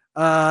Havoc.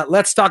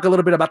 Let's talk a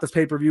little bit about this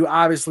pay-per-view.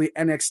 Obviously,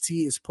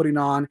 NXT is putting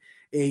on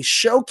a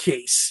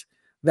showcase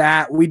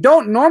that we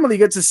don't normally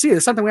get to see.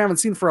 It's something we haven't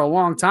seen for a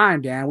long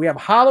time, Dan. We have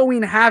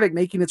Halloween Havoc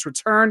making its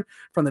return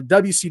from the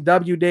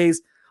WCW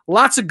days.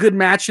 Lots of good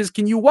matches.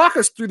 Can you walk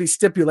us through these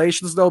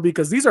stipulations, though?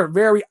 Because these are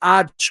very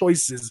odd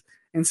choices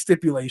in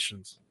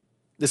stipulations.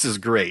 This is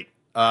great.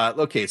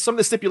 Okay, some of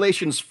the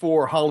stipulations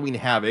for Halloween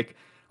Havoc.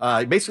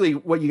 Basically,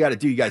 what you got to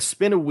do, you got to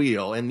spin a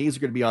wheel, and these are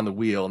going to be on the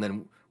wheel, and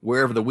then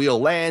wherever the wheel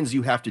lands,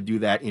 you have to do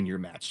that in your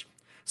match.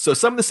 So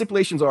some of the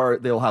stipulations are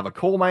they'll have a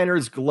coal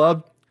miner's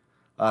glove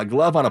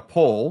on a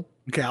pole.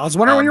 Okay, I was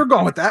wondering where you were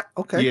going with that.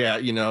 Okay. Yeah,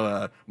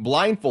 a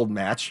blindfold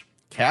match,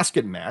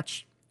 casket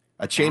match,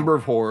 a chamber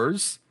of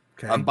horrors,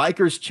 a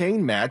biker's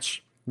chain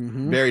match,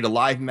 buried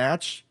alive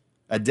match,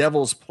 a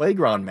devil's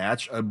playground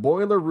match, a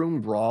boiler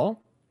room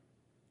brawl,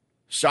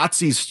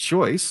 Shotzi's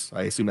choice.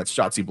 I assume that's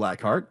Shotzi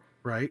Blackheart.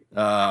 Right.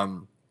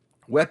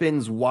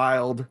 Weapons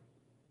wild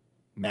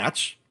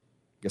match.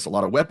 Guess a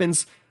lot of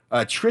weapons.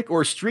 Trick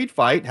or street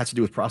fight has to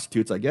do with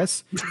prostitutes, I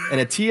guess. And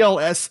a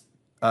TLS.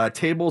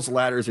 Tables,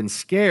 ladders, and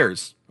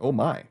scares. Oh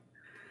my.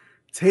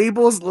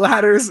 Tables,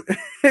 ladders,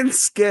 and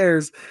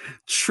scares.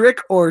 Trick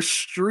or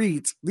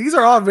street. These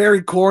are all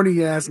very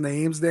corny ass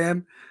names,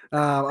 Dan.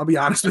 I'll be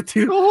honest with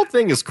you. The whole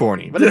thing is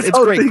corny, but it's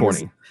great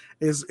corny.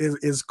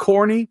 Is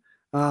corny.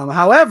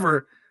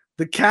 However,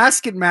 the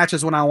casket match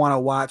is when I want to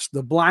watch.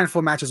 The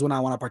blindfold match is when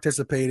I want to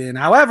participate in.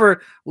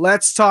 However,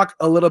 let's talk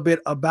a little bit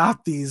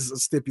about these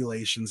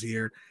stipulations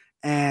here.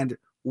 And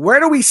Where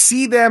do we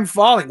see them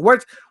falling?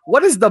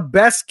 What is the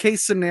best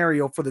case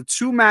scenario for the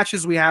two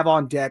matches we have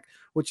on deck,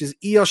 which is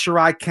Io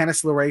Shirai,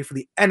 Candice LeRae for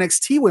the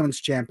NXT Women's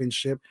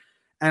Championship,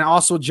 and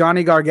also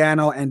Johnny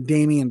Gargano and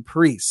Damian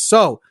Priest?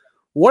 So,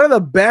 what are the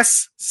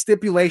best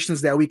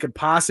stipulations that we could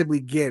possibly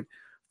get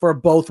for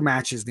both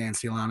matches, Dan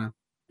Cialana?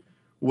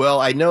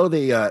 Well, I know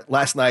they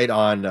last night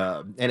on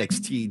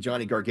NXT,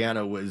 Johnny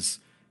Gargano was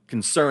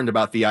concerned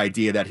about the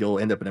idea that he'll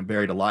end up in a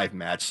Buried Alive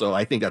match. So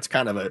I think that's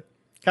kind of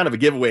a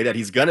giveaway that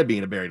he's going to be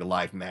in a Buried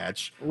Alive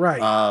match. Right.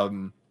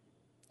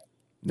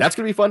 That's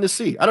going to be fun to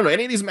see. I don't know.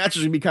 Any of these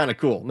matches would be kind of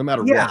cool, no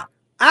matter what.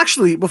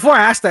 Actually, before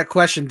I ask that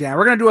question, Dan,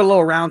 we're going to do a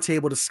little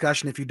roundtable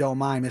discussion, if you don't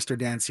mind, Mr.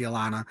 Dan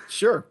Cialana.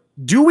 Sure.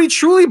 Do we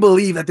truly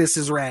believe that this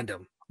is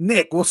random?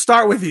 Nick, we'll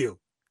start with you.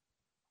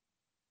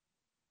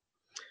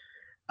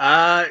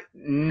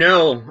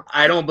 No,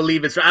 I don't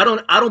believe it's. I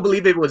don't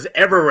believe it was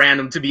ever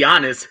random, to be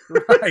honest.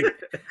 Right.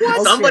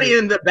 Somebody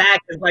in the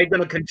back is like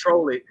going to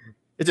control it.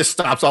 It just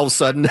stops all of a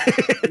sudden.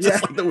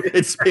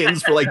 It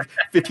spins for like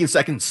 15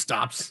 seconds,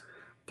 stops.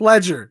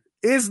 Pleasure.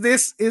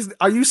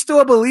 Are you still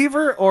a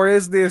believer, or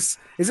is this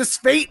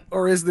fate,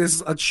 or is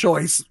this a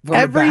choice?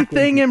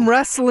 Everything in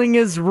wrestling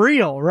is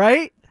real,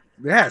 right?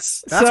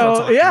 Yes. That's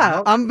so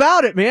yeah, I'm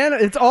about it, man.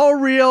 It's all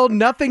real.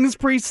 Nothing's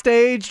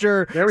pre-staged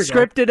or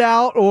scripted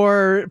out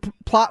or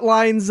plot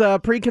lines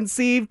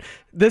preconceived.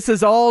 This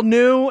is all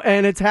new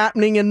and it's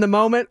happening in the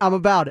moment. I'm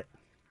about it.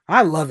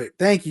 I love it.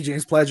 Thank you,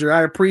 James Pledger.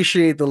 I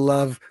appreciate the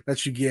love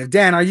that you give.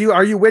 Dan, are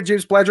you with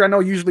James Pledger? I know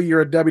usually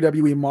you're a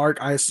WWE mark.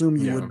 I assume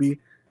you would be.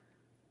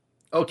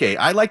 Okay,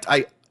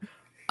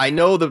 I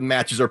know the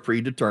matches are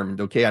predetermined.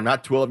 Okay, I'm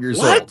not 12 years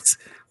old.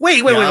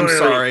 Wait. I'm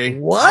sorry.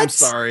 What? I'm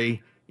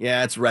sorry.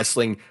 Yeah, it's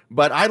wrestling,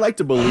 but I like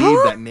to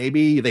believe that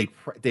maybe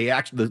they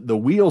actually the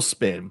wheel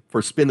spin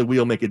for spin the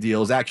wheel make a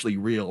deal is actually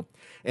real,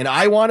 and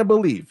I want to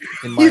believe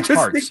in my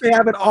heart. Think they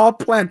have it all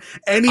planned.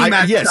 I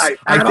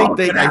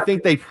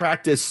think they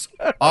practice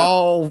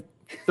all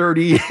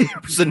 30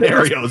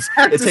 scenarios.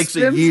 It takes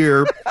a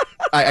year.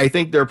 I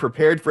think they're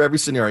prepared for every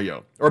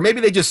scenario, or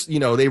maybe they just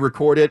they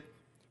record it.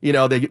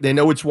 They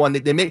know which one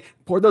they make.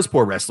 Those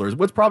poor wrestlers.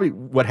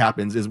 What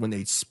happens is when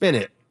they spin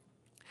it,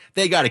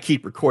 they got to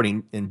keep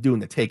recording and doing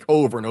the take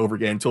over and over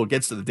again until it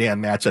gets to the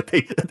damn match that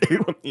they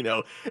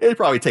it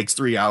probably takes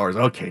 3 hours.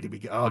 Okay,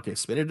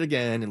 spin it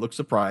again and look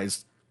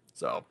surprised.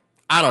 So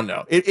I don't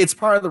know. It's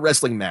part of the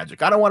wrestling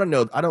magic. I don't want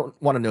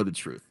to know the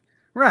truth.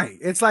 Right.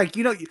 It's like,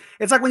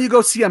 it's like when you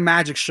go see a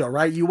magic show,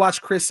 right? You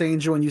watch Chris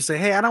Angel and you say,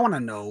 hey, I don't want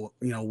to know,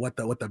 what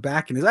the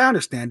backing is. I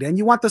understand, Dan.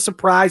 You want the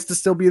surprise to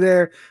still be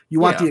there. You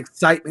want the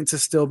excitement to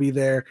still be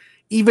there,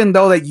 even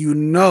though that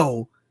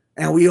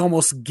and we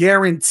almost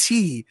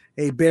guarantee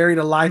a Buried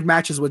Alive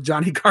matches with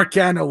Johnny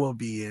Gargano will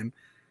be in.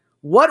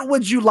 What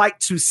would you like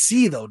to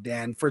see, though,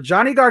 Dan? For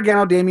Johnny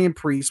Gargano, Damian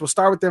Priest, we'll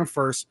start with them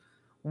first.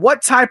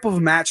 What type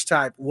of match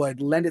type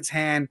would lend its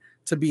hand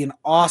to be an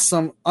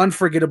awesome,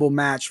 unforgettable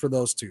match for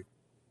those two?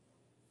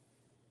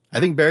 I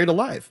think Buried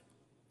Alive.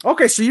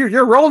 Okay, so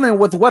you're rolling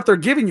with what they're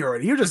giving you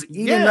already. You're just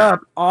eating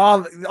up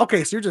all.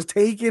 Okay, so you're just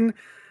taking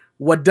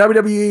what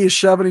WWE is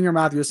shoving in your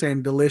mouth. You're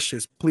saying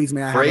delicious. Please,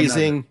 may I have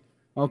phrasing?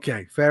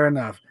 Okay, fair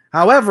enough.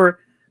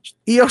 However,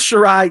 Io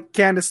Shirai,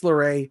 Candice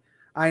LeRae.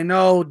 I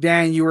know,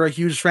 Dan, you were a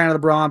huge fan of the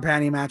bra and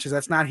panty matches.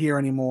 That's not here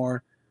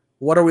anymore.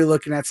 What are we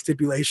looking at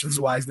stipulations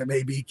wise that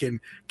maybe can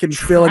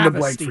fill in the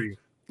blank for you?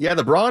 Yeah,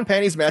 the bra and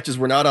panties matches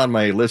were not on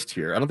my list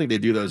here. I don't think they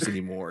do those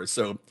anymore.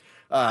 So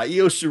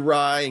Io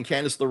Shirai and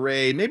Candice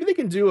LeRae, maybe they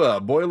can do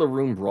a boiler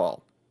room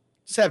brawl.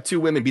 Just have two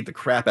women beat the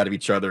crap out of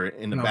each other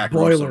in the back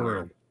boiler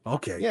room.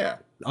 Okay. Yeah.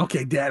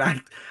 Okay,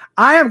 Dad.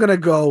 I am gonna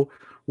go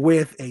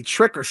with a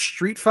trick or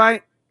street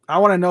fight. I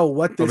want to know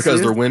what this is.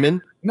 Because they're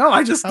women? No,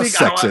 I just think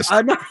sexist.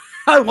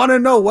 I want to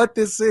know what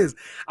this is.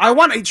 I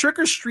want a trick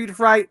or street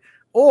fight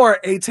or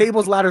a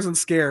tables, ladders, and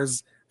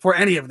scares for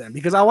any of them,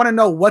 because I want to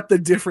know what the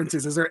difference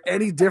is. Is there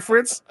any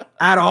difference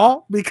at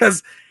all?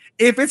 Because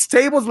if it's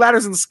tables,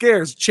 ladders, and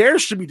scares,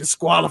 chairs should be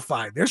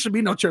disqualified. There should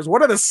be no chairs.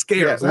 What are the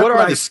scares? Yeah, what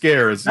are the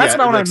scares? That's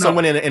what I want to know.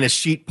 Someone in a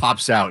sheet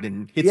pops out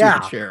and hits you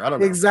with a chair. I don't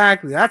know.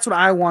 Exactly. That's what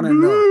I want to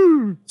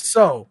know.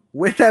 So,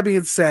 with that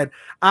being said,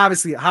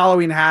 obviously,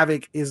 Halloween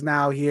Havoc is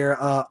now here.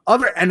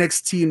 Other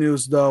NXT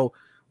news, though,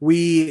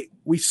 we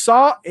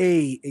saw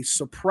a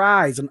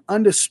surprise, an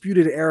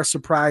Undisputed Era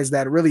surprise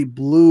that really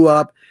blew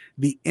up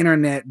the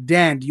internet.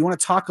 Dan, do you want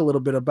to talk a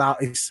little bit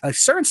about a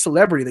certain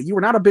celebrity that you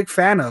were not a big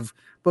fan of,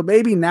 but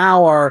maybe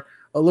now are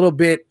a little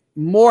bit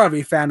more of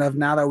a fan of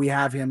now that we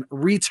have him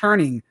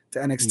returning to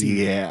NXT?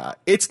 Yeah.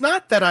 It's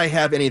not that I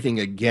have anything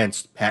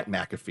against Pat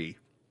McAfee.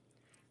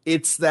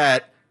 It's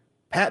that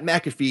Pat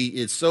McAfee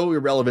is so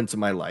irrelevant to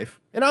my life,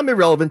 and I'm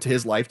irrelevant to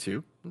his life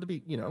too, to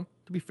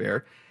be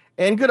fair.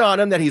 And good on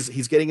him that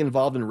he's getting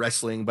involved in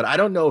wrestling, but I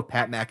don't know if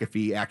Pat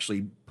McAfee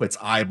actually puts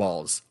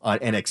eyeballs on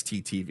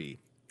NXT TV.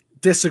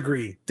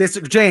 Disagree.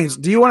 James,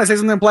 do you want to say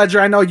something, Pledger?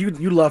 I know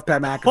you love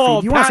Pat McAfee.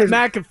 Oh, Pat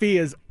McAfee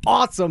is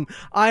awesome.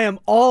 I am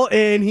all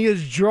in. He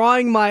is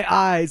drawing my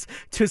eyes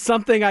to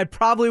something I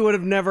probably would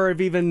have never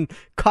have even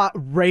caught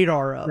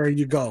radar of. There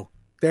you go.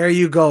 There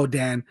you go,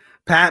 Dan.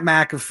 Pat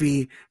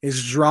McAfee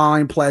is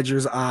drawing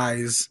Pledger's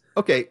eyes.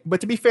 Okay,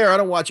 but to be fair, I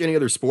don't watch any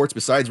other sports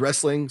besides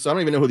wrestling, so I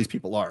don't even know who these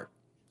people are.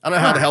 I don't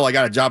know how the hell I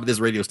got a job at this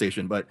radio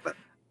station, but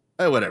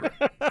whatever.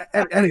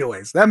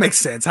 Anyways, that makes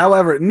sense.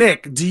 However,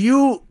 Nick, do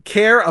you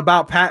care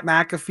about Pat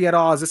McAfee at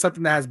all? Is this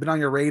something that has been on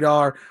your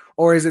radar,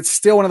 or is it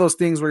still one of those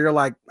things where you're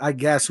like, I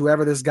guess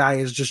whoever this guy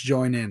is, just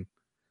join in?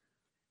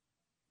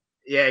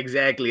 Yeah,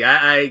 exactly.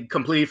 I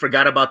completely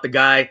forgot about the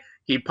guy.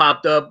 He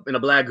popped up in a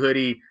black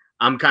hoodie.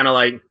 I'm kind of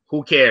like,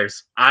 who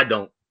cares? I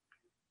don't.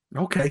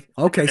 Okay.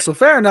 So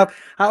fair enough.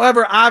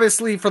 However,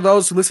 obviously, for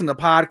those who listen to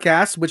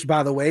podcasts, which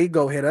by the way,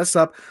 go hit us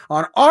up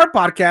on our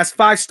podcast,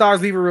 5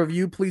 stars, leave a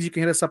review. Please, you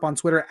can hit us up on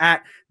Twitter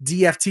at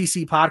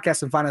DFTC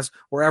Podcast and find us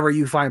wherever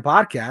you find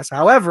podcasts.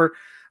 However,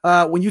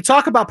 when you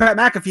talk about Pat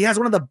McAfee, he has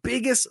one of the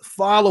biggest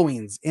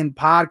followings in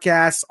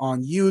podcasts,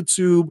 on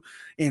YouTube,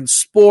 in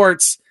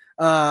sports.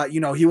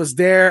 He was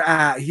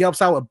there. He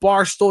helps out with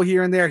Barstool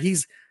here and there.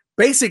 He's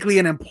basically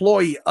an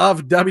employee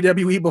of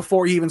WWE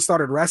before he even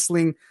started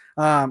wrestling.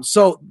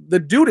 So the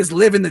dude is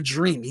living the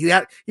dream.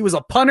 He was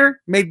a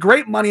punter, made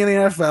great money in the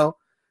NFL.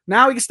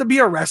 Now he gets to be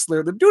a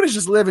wrestler. The dude is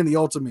just living the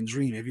ultimate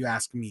dream, if you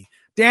ask me.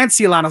 Dan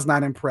Ciolano's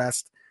not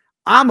impressed.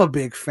 I'm a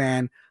big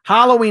fan.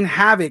 Halloween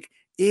Havoc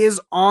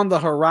is on the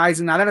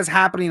horizon. Now that is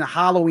happening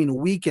Halloween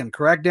weekend,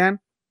 correct, Dan?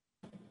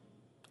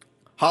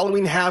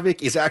 Halloween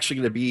Havoc is actually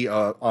going to be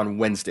on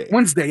Wednesday.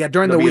 Yeah,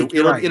 during the week.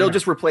 It'll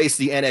just replace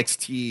the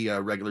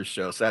NXT regular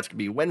show. So that's going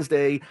to be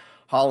Wednesday,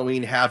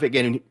 Halloween Havoc.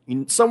 And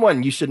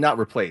someone you should not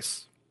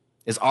replace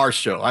is our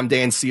show. I'm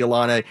Dan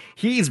Ciolana.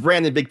 He's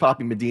Brandon Big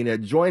Papi Medina,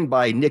 joined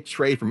by Nick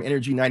Trey from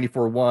Energy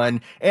 94.1,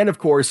 and of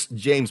course,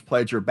 James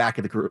Pledger back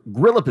at the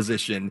gorilla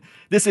position.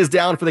 This is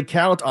Down for the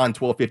Count on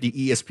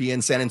 1250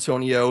 ESPN San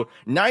Antonio,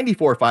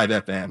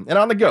 94.5 FM, and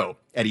on the go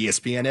at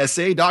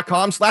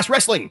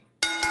ESPNSA.com/wrestling.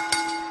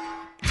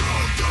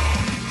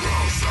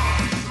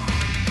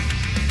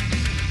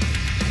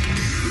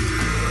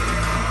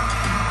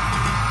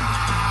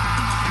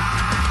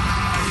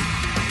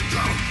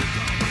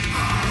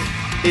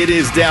 It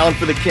is Down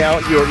for the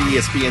Count, your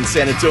ESPN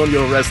San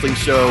Antonio wrestling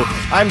show.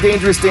 I'm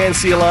Dangerous Dan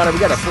Ciolana. We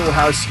got a full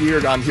house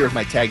here. I'm here with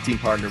my tag team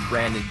partner,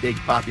 Brandon Big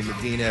Papi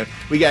Medina.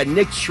 We got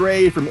Nick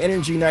Trey from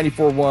Energy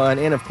 94.1,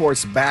 and of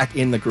course, back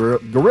in the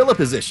gorilla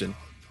position. I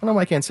don't know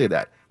why I can't say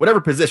that. Whatever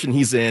position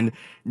he's in,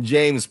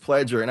 James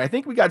Pledger. And I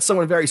think we got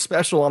someone very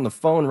special on the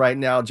phone right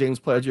now, James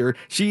Pledger.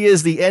 She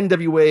is the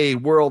NWA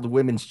World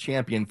Women's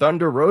Champion,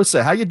 Thunder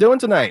Rosa. How you doing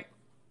tonight?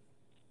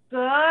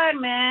 Good,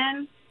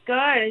 man. Good.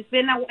 It's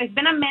been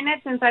a minute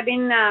since I've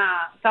been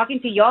talking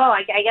to y'all.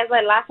 I guess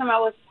like last time I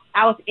was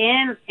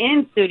in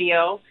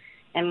studio,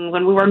 and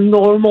when we were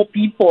normal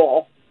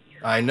people.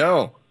 I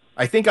know.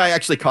 I think I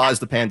actually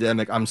caused the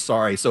pandemic. I'm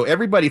sorry. So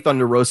everybody,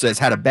 Thunder Rosa, has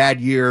had a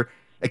bad year,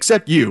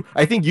 except you.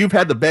 I think you've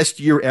had the best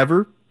year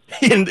ever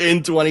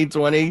in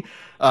 2020.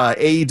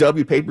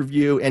 AEW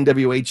pay-per-view,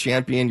 NWA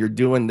champion. You're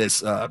doing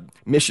this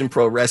Mission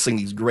Pro Wrestling,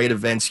 these great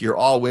events here,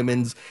 all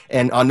women's.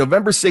 And on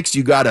November 6th,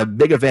 you got a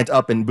big event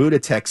up in Buda,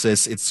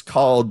 Texas. It's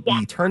called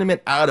the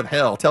Tournament Out of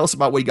Hell. Tell us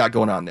about what you got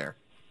going on there.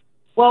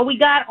 Well, we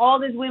got all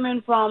these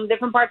women from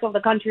different parts of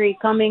the country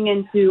coming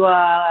into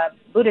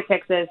Buda,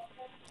 Texas.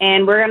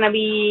 And we're going to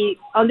be,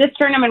 on this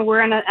tournament,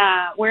 we're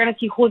gonna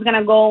see who's going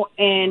to go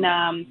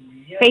and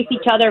face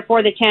each other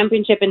for the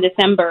championship in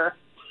December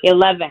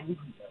 11th.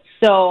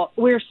 So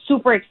we're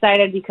super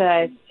excited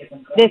because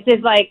this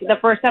is like the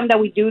first time that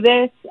we do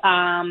this.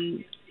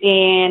 And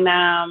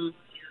I'm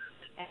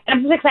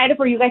just excited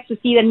for you guys to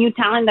see the new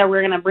talent that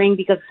we're going to bring,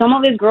 because some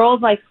of these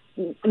girls, like,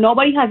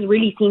 nobody has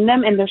really seen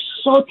them, and they're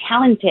so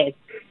talented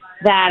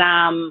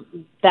that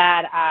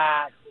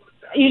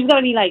you're just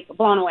going to be, like,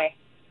 blown away.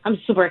 I'm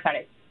super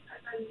excited.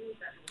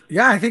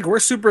 Yeah, I think we're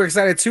super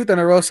excited too,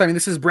 Thunder Rosa. I mean,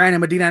 this is Brandon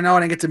Medina. I know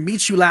I didn't get to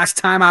meet you last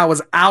time. I was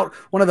out,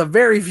 one of the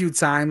very few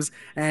times,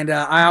 and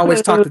I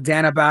always talk to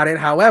Dan about it.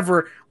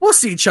 However, we'll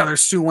see each other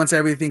soon once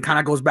everything kind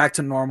of goes back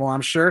to normal, I'm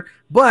sure.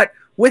 But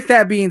with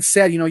that being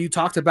said, you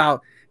talked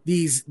about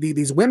these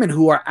women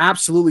who are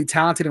absolutely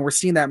talented, and we're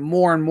seeing that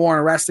more and more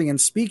in wrestling.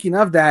 And speaking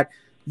of that,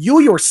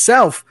 you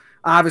yourself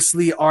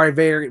obviously are a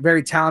very,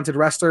 very talented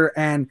wrestler,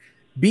 and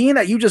being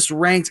that you just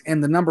ranked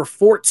in the number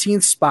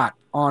 14th spot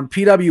on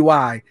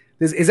PWI,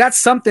 is that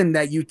something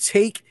that you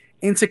take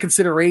into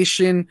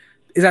consideration?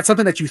 Is that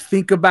something that you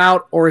think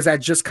about, or is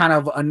that just kind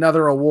of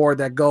another award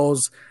that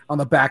goes on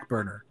the back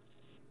burner?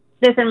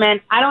 Listen,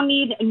 man, I don't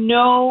need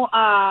no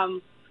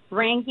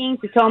ranking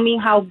to tell me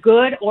how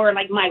good or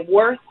like my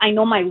worth. I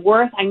know my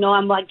worth. I know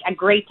I'm like a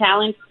great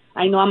talent.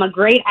 I know I'm a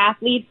great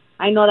athlete.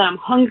 I know that I'm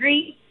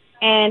hungry.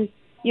 And,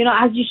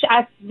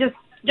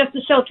 just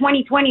to show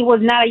 2020 was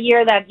not a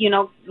year that,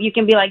 you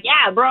can be like,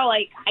 yeah, bro,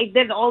 like I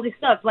did all this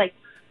stuff. Like,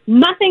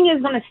 nothing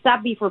is going to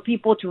stop me for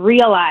people to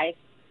realize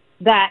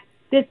that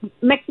this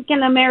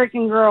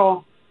Mexican-American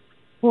girl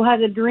who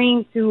has a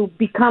dream to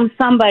become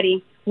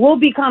somebody will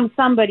become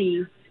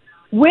somebody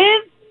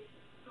with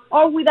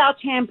or without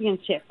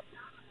championships.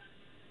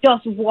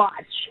 Just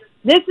watch.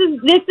 This is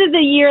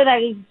the year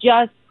that is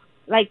just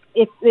like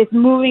it's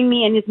moving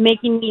me and it's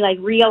making me like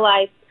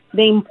realize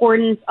the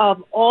importance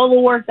of all the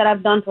work that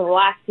I've done for the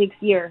last 6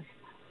 years.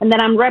 And that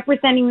I'm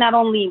representing not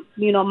only,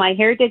 my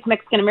heritage,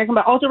 Mexican American,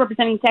 but also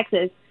representing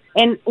Texas.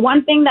 And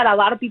one thing that a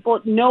lot of people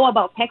know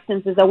about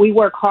Texans is that we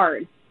work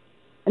hard.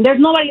 And there's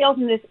nobody else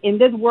in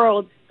this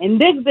world, in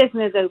this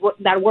business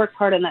that works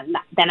harder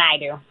than I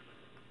do.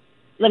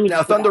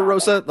 Now, Thunder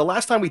Rosa, the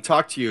last time we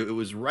talked to you, it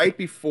was right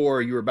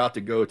before you were about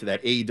to go to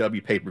that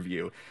AEW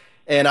pay-per-view.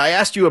 And I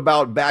asked you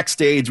about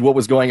backstage, what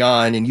was going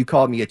on, and you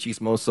called me a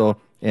chismoso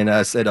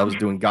and said I was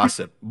doing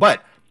gossip.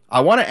 But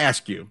I want to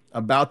ask you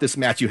about this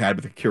match you had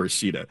with Akira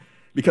Shida,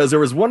 because there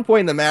was one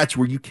point in the match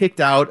where you kicked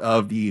out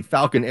of the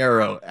Falcon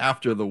Arrow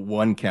after the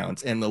 1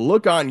 count, and the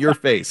look on your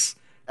face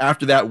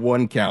after that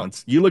 1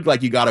 count, you looked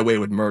like you got away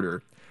with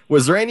murder.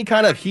 Was there any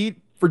kind of heat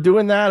for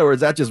doing that, or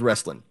is that just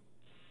wrestling?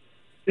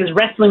 It was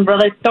wrestling,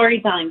 brother.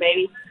 Storytelling,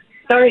 baby.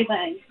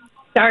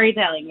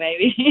 Storytelling,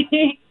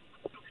 baby.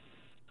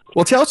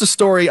 Well, tell us a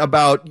story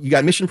about, you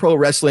got Mission Pro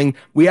Wrestling.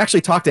 We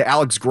actually talked to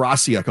Alex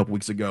Gracia a couple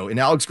weeks ago, and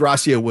Alex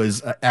Gracia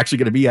was actually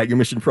going to be at your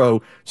Mission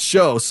Pro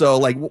show. So,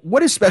 like,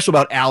 what is special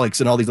about Alex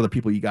and all these other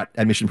people you got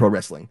at Mission Pro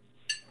Wrestling?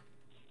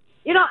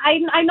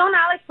 I've known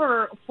Alex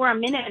for a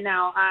minute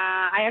now.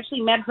 I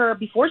actually met her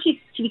before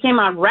she became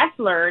a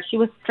wrestler. She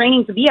was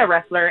training to be a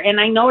wrestler, and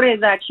I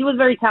noticed that she was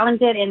very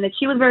talented and that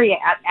she was very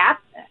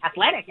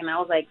athletic. And I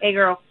was like, hey,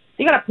 girl,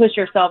 you got to push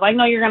yourself. I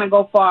know you're going to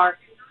go far.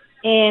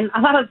 And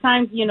a lot of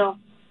times,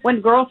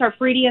 when girls are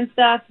pretty and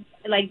stuff,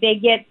 like they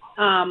get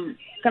kind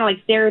of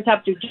like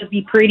stereotyped to just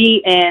be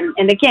pretty, and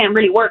they can't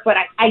really work. But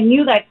I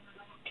knew that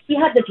she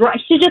had the drive.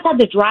 She just had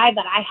the drive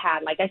that I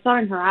had. Like I saw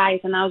it in her eyes,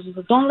 and I was just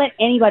like, don't let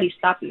anybody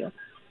stop you.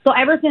 So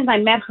ever since I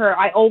met her,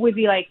 I always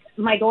be like,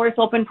 my door is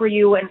open for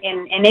you, and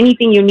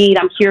anything you need,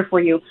 I'm here for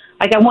you.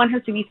 Like I want her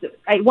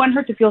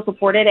to feel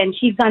supported, and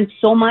she's done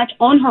so much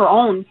on her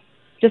own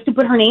just to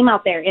put her name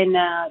out there. And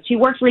she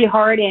works really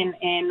hard,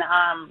 and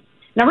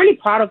I'm really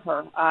proud of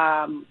her.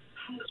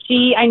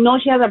 I know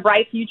she has a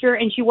bright future,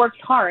 and she works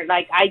hard.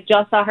 Like I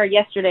just saw her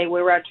yesterday.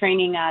 We were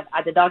training at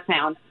the Dog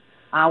Pound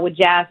with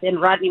Jazz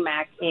and Rodney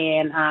Mack,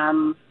 and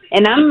I'm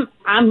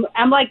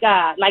like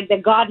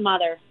the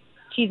godmother.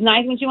 She's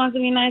nice when she wants to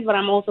be nice, but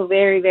I'm also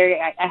very,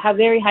 very. I have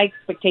very high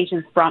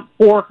expectations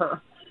for her.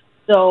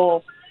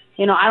 So,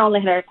 I don't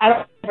let her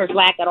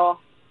slack at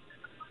all.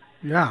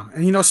 Yeah,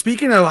 and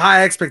speaking of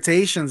high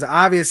expectations,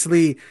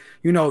 obviously,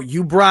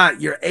 you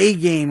brought your A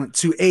game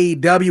to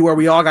AEW, where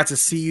we all got to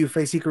see you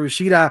face Hikaru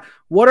Shida.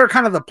 What are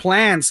kind of the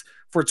plans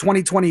for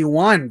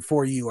 2021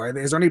 for you?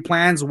 Is there any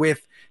plans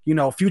with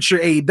future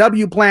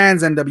AEW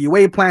plans,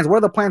 NWA plans? What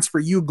are the plans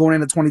for you going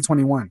into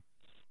 2021?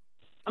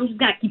 I'm just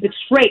gonna keep it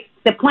straight.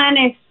 The plan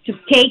is to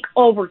take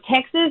over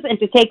Texas and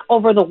to take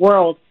over the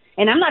world.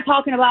 And I'm not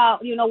talking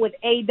about with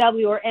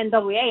AEW or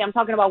NWA. I'm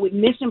talking about with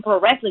Mission Pro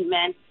Wrestling,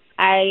 man.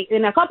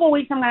 In a couple of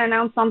weeks, I'm going to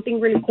announce something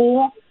really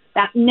cool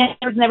that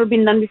has never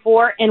been done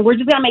before, and we're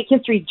just going to make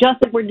history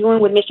just like we're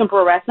doing with Mission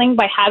Pro Wrestling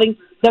by having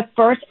the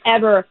first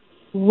ever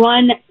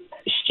run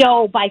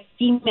show by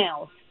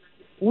females.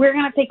 We're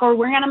going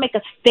to make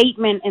a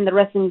statement in the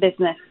wrestling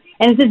business,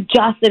 and this is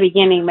just the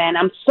beginning, man.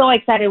 I'm so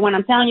excited. When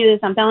I'm telling you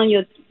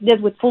this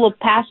with full of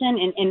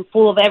passion and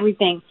full of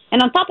everything.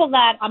 And on top of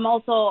that, I'm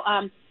also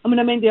I'm going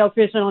to make the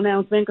official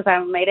announcement because I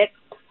haven't made it.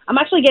 I'm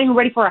actually getting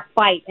ready for a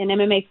fight, an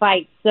MMA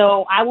fight.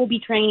 So I will be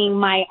training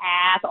my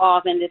ass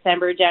off in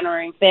December,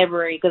 January, and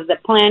February because the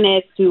plan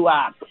is to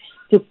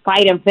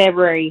fight in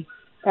February,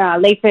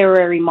 late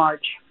February,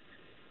 March.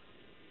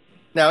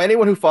 Now,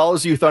 anyone who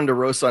follows you, Thunder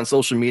Rosa, on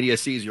social media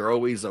sees you're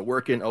always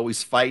working,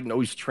 always fighting,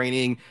 always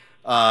training.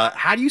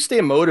 How do you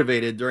stay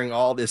motivated during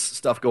all this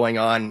stuff going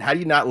on? How do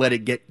you not let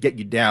it get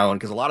you down?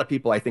 Because a lot of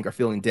people, I think, are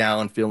feeling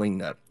down,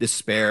 feeling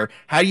despair.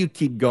 How do you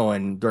keep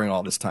going during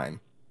all this time?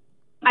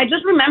 I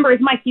just remember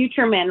it's my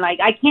future, man. Like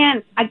I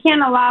can't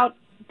allow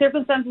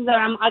circumstances that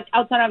I'm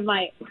outside of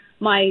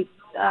my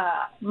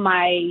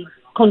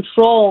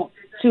control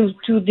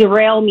to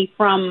derail me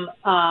from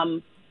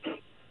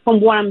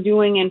what I'm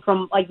doing and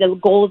from like the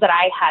goals that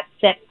I had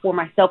set for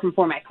myself and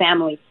for my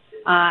family.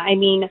 I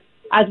mean,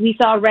 as we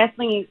saw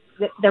wrestling,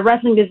 the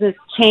wrestling business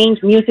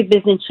change, music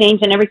business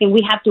change, and everything.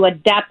 We have to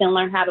adapt and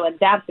learn how to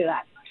adapt to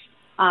that.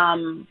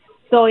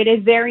 So it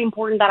is very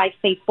important that I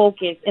stay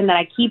focused and that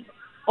I keep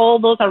all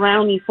those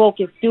around me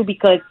focused too,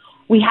 because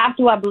we have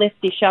to uplift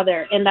each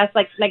other. And that's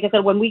like I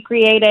said, when we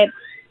revamped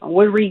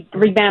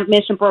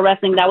Mission Pro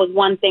Wrestling, that was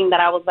one thing that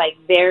I was like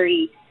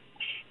very,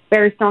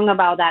 very strong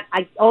about. That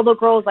all the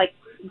girls, like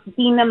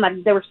seeing them,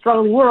 like they were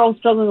struggling. We're all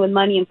struggling with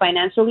money and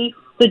financially.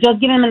 So just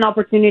give them an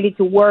opportunity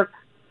to work,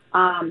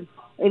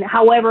 and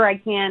however I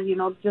can,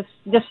 just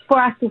for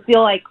us to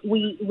feel like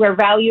we're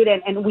valued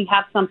and we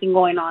have something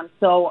going on.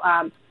 So,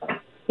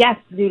 yes,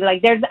 dude,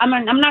 like I'm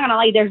not going to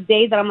lie, there's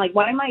days that I'm like,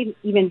 what am I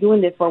even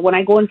doing this for? When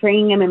I go and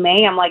training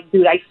MMA, I'm like,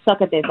 dude, I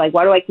suck at this. Like,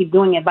 why do I keep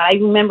doing it? But I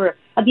remember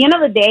at the end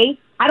of the day,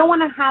 I don't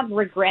want to have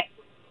regrets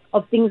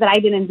of things that I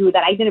didn't do,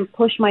 that I didn't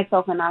push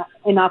myself enough,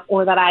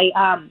 or that I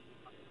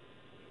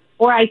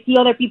or I see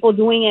other people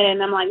doing it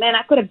and I'm like, man,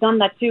 I could have done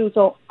that too.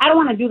 So I don't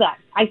want to do that.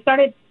 I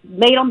started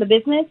late on the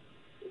business,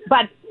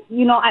 but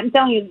you know, I'm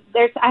telling you,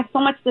 I have so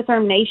much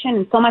determination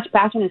and so much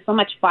passion and so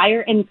much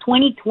fire. And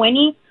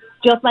 2020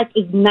 just like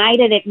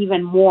ignited it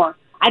even more.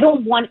 I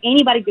don't want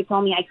anybody to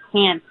tell me I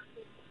can't.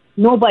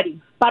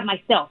 Nobody but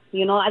myself.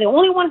 You know, the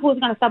only one who's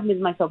going to stop me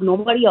is myself.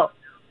 Nobody else.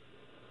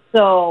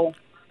 So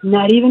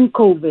not even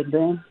COVID,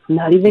 man.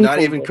 Not even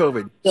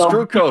COVID. So.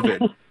 Screw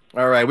COVID.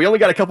 All right, we only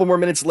got a couple more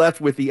minutes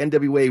left with the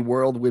NWA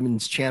World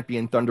Women's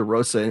Champion Thunder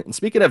Rosa. And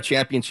speaking of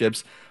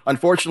championships,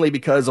 unfortunately,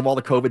 because of all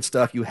the COVID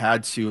stuff, you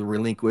had to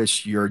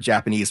relinquish your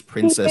Japanese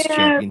Princess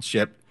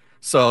Championship.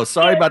 So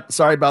sorry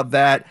about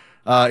that.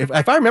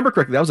 If I remember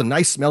correctly, that was a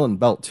nice smelling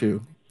belt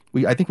too.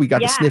 I think we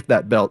got to sniff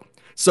that belt.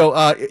 So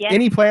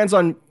any plans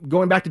on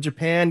going back to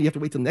Japan? You have to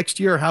wait till next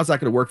year. Or how's that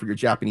going to work for your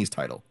Japanese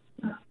title?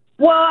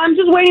 Well, I'm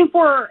just waiting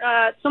for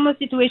some of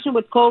the situation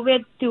with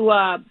COVID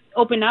to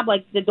open up,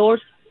 like the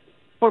doors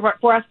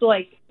for us to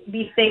like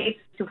be safe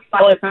to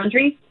follow the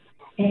country.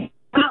 And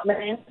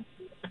I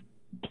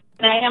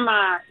am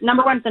a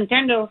number one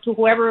contender to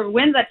whoever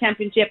wins that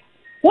championship.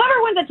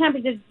 Whoever wins the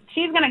championship,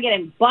 she's gonna get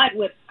in butt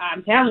with.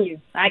 I'm telling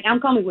you, I'm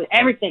coming with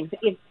everything.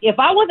 If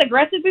I was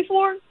aggressive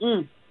before,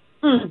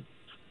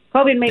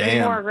 COVID made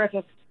me more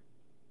aggressive.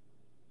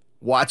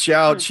 Watch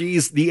out.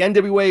 She's the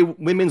NWA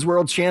Women's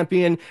World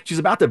Champion. She's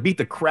about to beat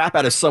the crap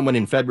out of someone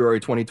in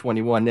February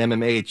 2021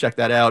 MMA. Check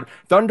that out.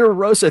 Thunder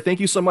Rosa, thank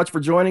you so much for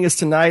joining us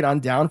tonight on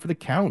Down for the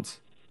Count.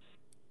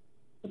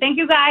 Thank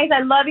you, guys.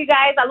 I love you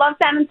guys. I love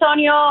San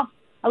Antonio.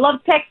 I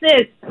love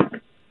Texas.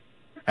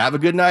 Have a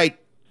good night.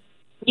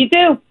 You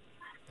too.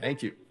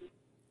 Thank you.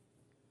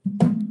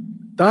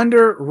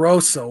 Thunder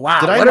Rosa.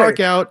 Wow. Did I mark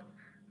out?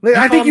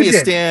 I think you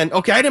did. Stan.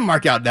 Okay, I didn't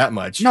mark out that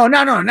much. No,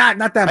 not that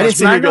much. I didn't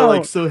see you go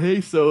like,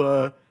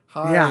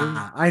 hi.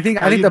 Yeah, I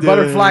think the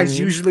butterflies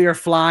usually are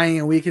flying,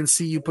 and we can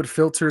see you put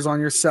filters on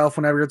yourself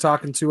whenever you're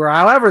talking to her.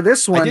 However,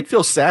 this one, I did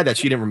feel sad that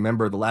she didn't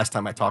remember the last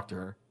time I talked to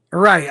her.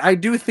 Right, I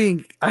do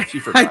think she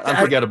forgot.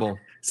 Unforgettable.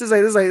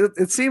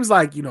 It seems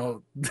like, you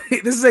know,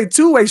 this is a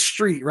two-way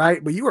street,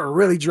 right? But you are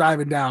really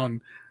driving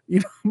down,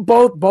 you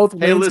know, both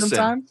ways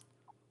sometimes.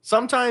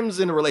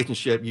 Sometimes in a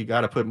relationship, you got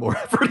to put more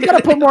effort. You got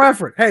to put more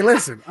effort. Hey,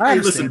 listen. I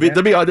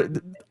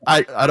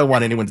don't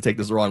want anyone to take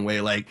this the wrong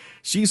way. Like,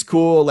 she's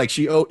cool. Like,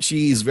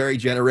 she's very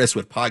generous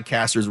with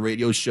podcasters,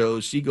 radio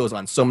shows. She goes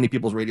on so many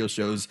people's radio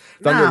shows.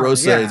 Thunder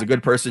Rosa is a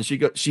good person. She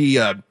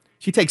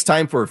takes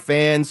time for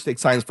fans,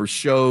 takes time for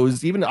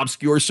shows, even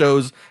obscure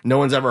shows no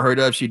one's ever heard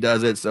of. She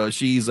does it. So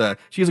she's a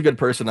good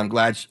person. I'm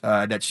glad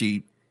that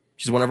she's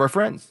one of our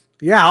friends.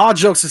 Yeah, all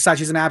jokes aside,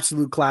 she's an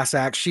absolute class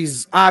act.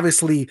 She's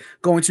obviously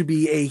going to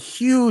be a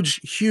huge,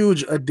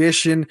 huge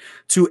addition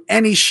to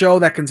any show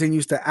that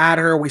continues to add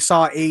her. We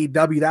saw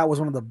AEW. That was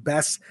one of the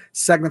best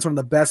segments, one of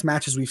the best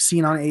matches we've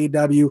seen on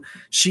AEW.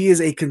 She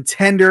is a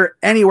contender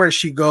anywhere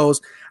she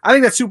goes. I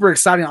think that's super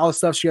exciting, all the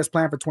stuff she has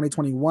planned for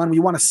 2021. We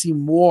want to see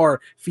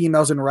more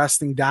females in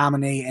wrestling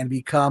dominate and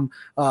become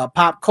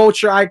pop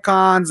culture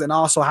icons and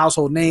also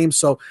household names.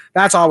 So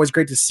that's always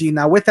great to see.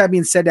 Now, with that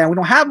being said, Dan, we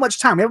don't have much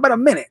time. We have about a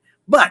minute.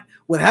 But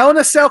with Hell in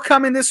a Cell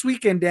coming this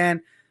weekend,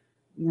 Dan,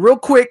 real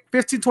quick,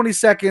 15, 20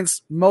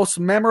 seconds, most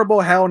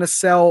memorable Hell in a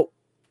Cell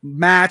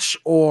match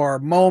or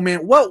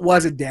moment. What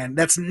was it, Dan?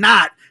 That's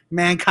not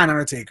Mankind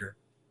Undertaker.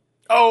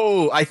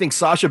 Oh, I think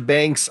Sasha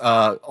Banks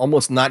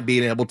almost not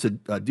being able to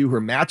do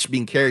her match,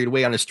 being carried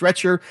away on a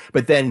stretcher,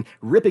 but then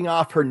ripping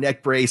off her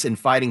neck brace and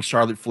fighting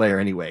Charlotte Flair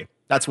anyway.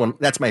 That's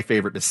my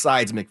favorite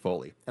besides Mick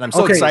Foley. And I'm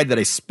so excited that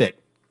I spit.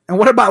 And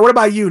what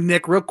about you,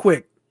 Nick, real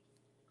quick?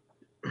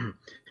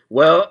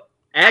 Well,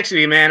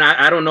 actually, man,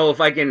 I don't know if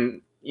I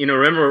can,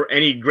 remember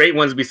any great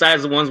ones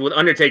besides the ones with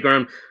Undertaker,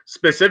 and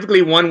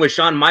specifically one with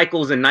Shawn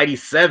Michaels in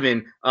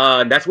 '97.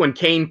 That's when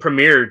Kane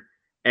premiered,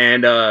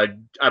 and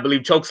I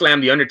believe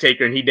chokeslammed the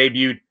Undertaker, and he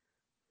debuted.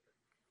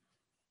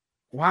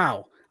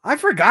 Wow, I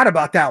forgot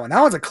about that one.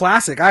 That was a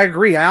classic. I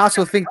agree. I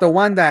also think the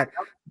one that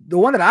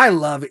I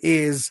love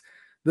is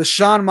the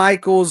Shawn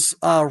Michaels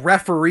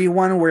referee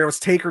one where it was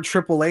Taker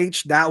Triple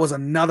H. That was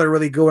another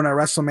really good one at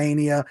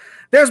WrestleMania.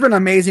 There's been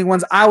amazing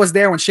ones. I was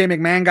there when Shane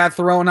McMahon got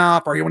thrown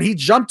off, or when he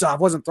jumped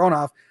off, wasn't thrown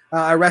off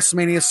at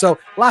WrestleMania. So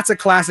lots of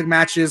classic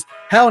matches.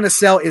 Hell in a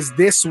Cell is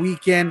this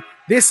weekend.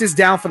 This is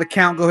Down for the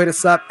Count. Go hit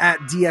us up at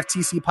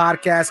DFTC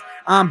Podcast.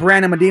 I'm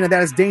Brandon Medina.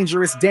 That is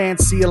Dangerous Dan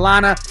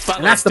Cialana.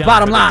 And that's the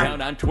bottom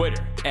line. On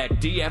Twitter at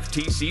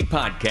DFTC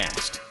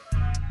Podcast.